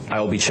 I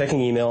will be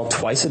checking email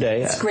twice a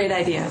day. It's a great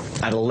idea.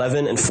 At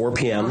 11 and 4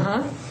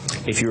 p.m.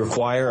 If you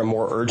require a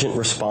more urgent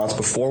response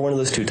before one of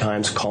those 2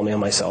 times, call me on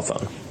my cell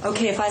phone.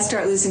 Okay, if I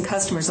start losing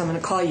customers, I'm going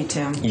to call you,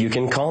 Tim. You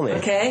can call me.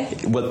 Okay.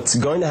 What's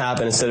going to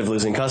happen, instead of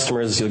losing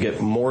customers, is you'll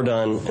get more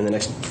done in the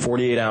next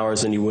 48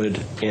 hours than you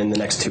would in the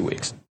next 2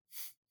 weeks.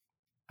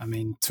 I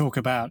mean, talk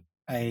about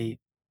a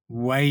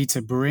way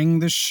to bring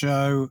the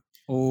show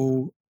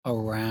all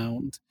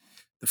around.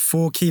 The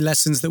 4 key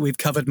lessons that we've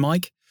covered,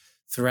 Mike,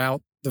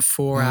 throughout the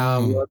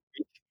 4-hour work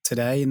week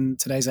today, in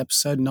today's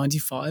episode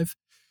 95,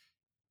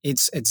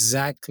 it's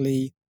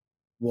exactly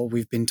what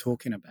we've been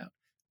talking about.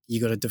 You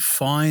got to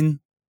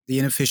define the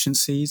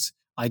inefficiencies,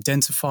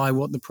 identify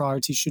what the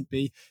priorities should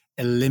be,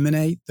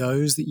 eliminate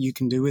those that you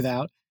can do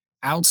without,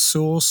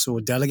 outsource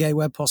or delegate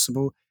where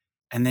possible,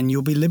 and then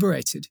you'll be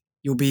liberated.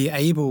 You'll be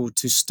able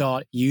to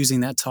start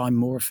using that time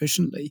more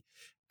efficiently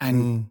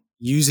and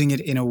using it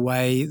in a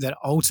way that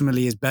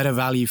ultimately is better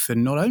value for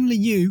not only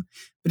you,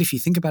 but if you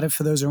think about it,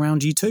 for those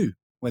around you too,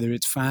 whether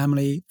it's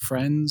family,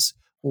 friends,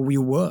 or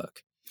your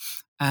work.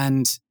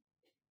 And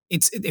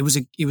it was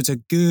a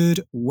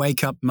good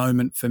wake up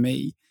moment for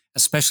me,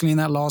 especially in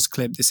that last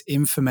clip, this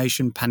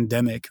information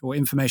pandemic or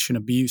information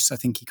abuse, I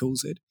think he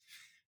calls it.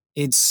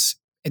 It's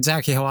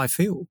exactly how I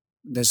feel.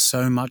 There's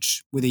so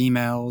much with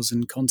emails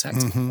and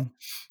contacting. Mm-hmm.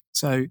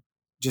 So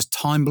just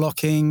time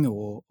blocking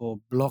or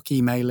block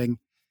emailing,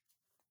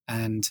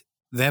 and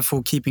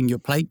therefore keeping your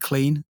plate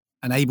clean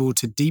and able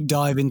to deep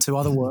dive into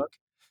other work.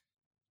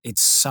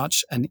 It's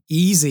such an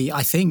easy,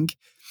 I think,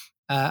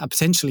 a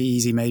potentially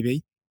easy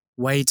maybe,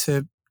 way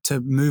to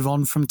move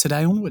on from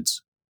today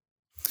onwards.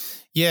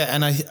 Yeah,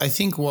 and I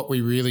think what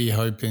we really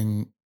hope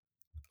in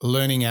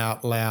learning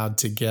out loud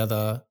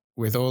together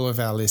with all of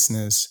our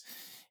listeners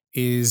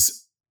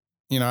is,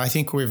 I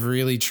think we've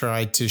really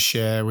tried to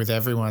share with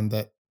everyone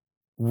that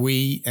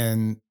we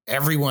and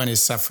everyone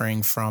is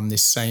suffering from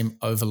this same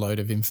overload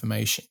of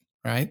information,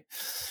 right?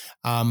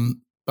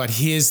 But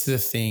here's the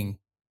thing.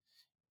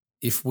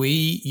 If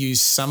we use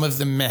some of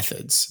the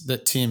methods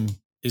that Tim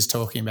is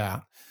talking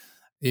about,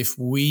 if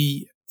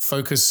we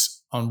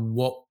focus on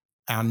what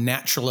our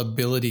natural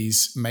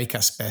abilities make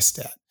us best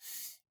at,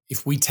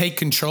 if we take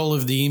control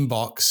of the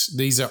inbox,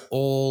 these are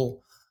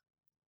all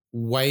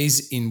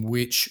ways in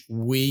which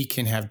we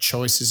can have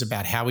choices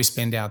about how we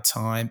spend our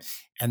time.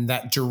 And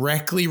that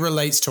directly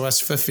relates to us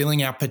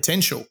fulfilling our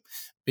potential,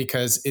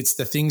 because it's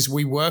the things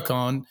we work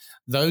on.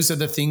 Those are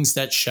the things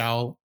that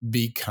shall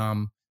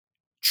become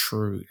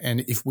true.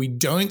 And if we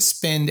don't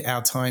spend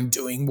our time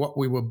doing what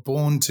we were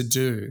born to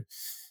do,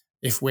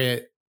 if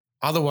we're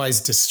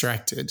otherwise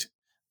distracted,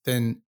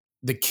 then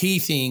the key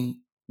thing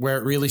where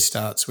it really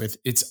starts with,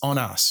 it's on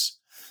us.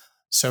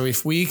 So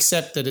if we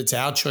accept that it's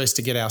our choice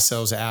to get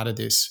ourselves out of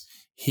this,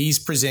 he's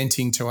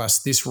presenting to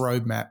us this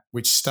roadmap,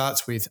 which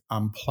starts with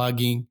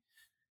unplugging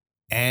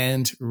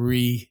and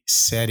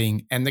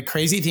resetting. And the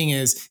crazy thing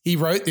is, he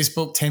wrote this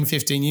book 10,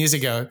 15 years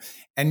ago,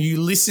 and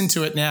you listen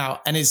to it now,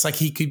 and it's like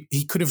he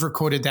could have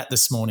recorded that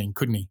this morning,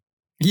 couldn't he?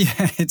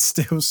 Yeah, it's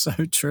still so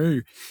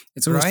true.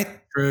 It's always right?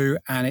 True.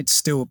 And it's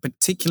still,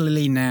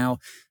 particularly now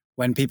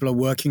when people are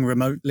working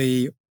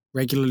remotely,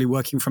 regularly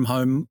working from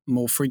home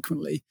more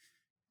frequently,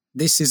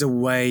 this is a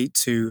way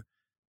to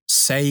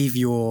save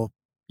your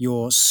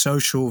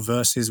social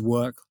versus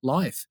work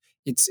life.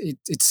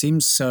 It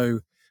seems so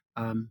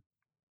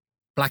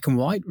black and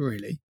white,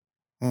 really.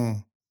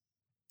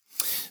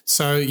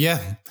 So,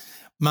 yeah,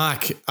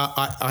 Mark,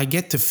 I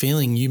get the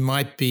feeling you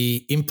might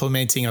be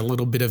implementing a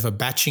little bit of a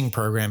batching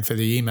program for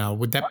the email.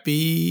 Would that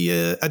be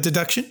a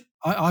deduction?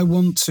 I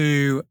want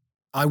to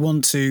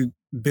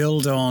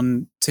build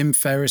on Tim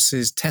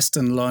Ferriss's test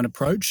and learn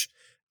approach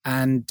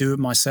and do it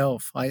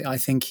myself. I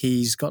think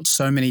he's got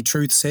so many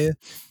truths here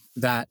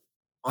that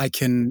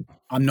I'm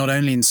not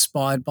only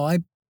inspired by,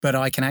 but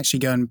I can actually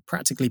go and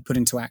practically put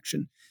into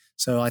action.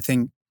 So I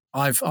think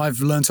I've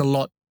learned a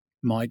lot,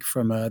 Mike,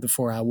 from the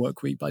 4-Hour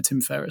Workweek by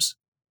Tim Ferriss.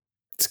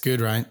 It's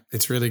good, right?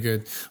 It's really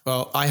good.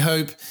 Well, I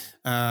hope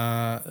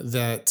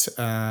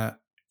that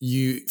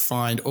you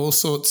find all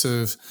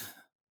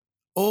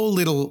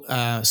little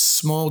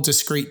small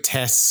discrete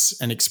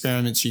tests and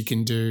experiments you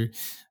can do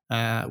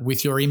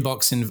with your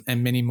inbox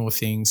and many more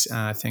things,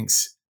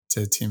 thanks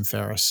to Tim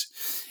Ferriss.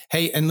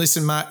 Hey, and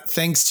listen, Mark,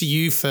 thanks to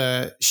you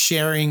for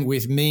sharing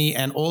with me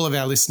and all of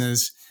our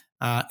listeners.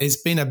 It's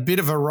been a bit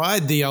of a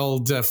ride, the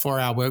old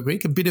 4-Hour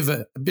Workweek, a bit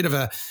of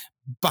a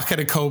bucket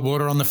of cold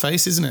water on the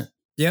face, isn't it?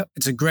 Yeah,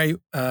 it's a great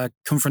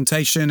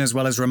confrontation as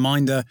well as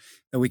reminder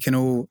that we can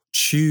all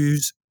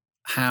choose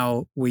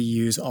how we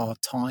use our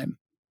time.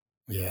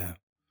 Yeah,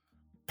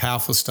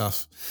 powerful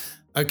stuff.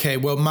 Okay,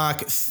 well, Mark,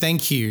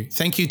 thank you.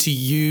 Thank you to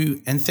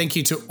you, and thank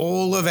you to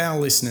all of our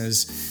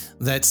listeners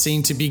that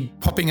seem to be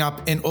popping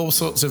up in all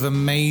sorts of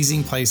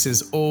amazing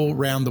places all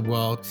around the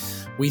world.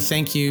 We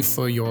thank you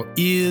for your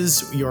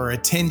ears, your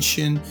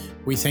attention.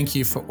 We thank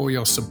you for all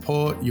your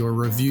support, your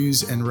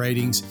reviews and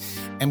ratings.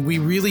 And we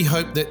really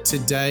hope that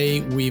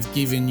today we've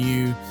given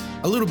you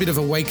a little bit of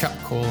a wake-up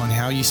call on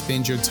how you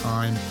spend your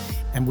time.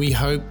 And we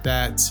hope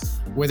that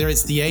whether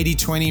it's the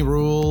 80-20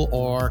 rule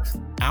or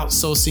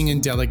outsourcing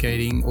and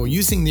delegating or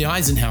using the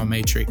Eisenhower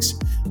matrix,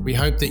 we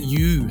hope that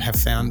you have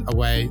found a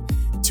way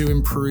to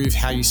improve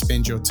how you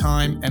spend your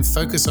time and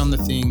focus on the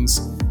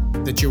things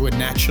that you were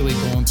naturally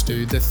born to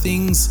do, the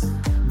things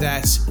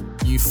that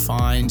you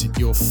find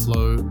your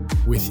flow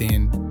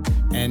within.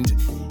 And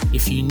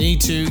if you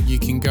need to, you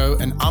can go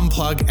and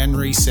unplug and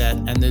reset,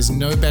 and there's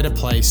no better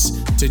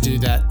place to do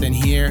that than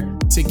here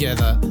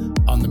together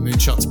on the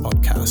Moonshots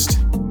podcast.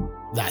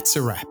 That's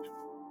a wrap.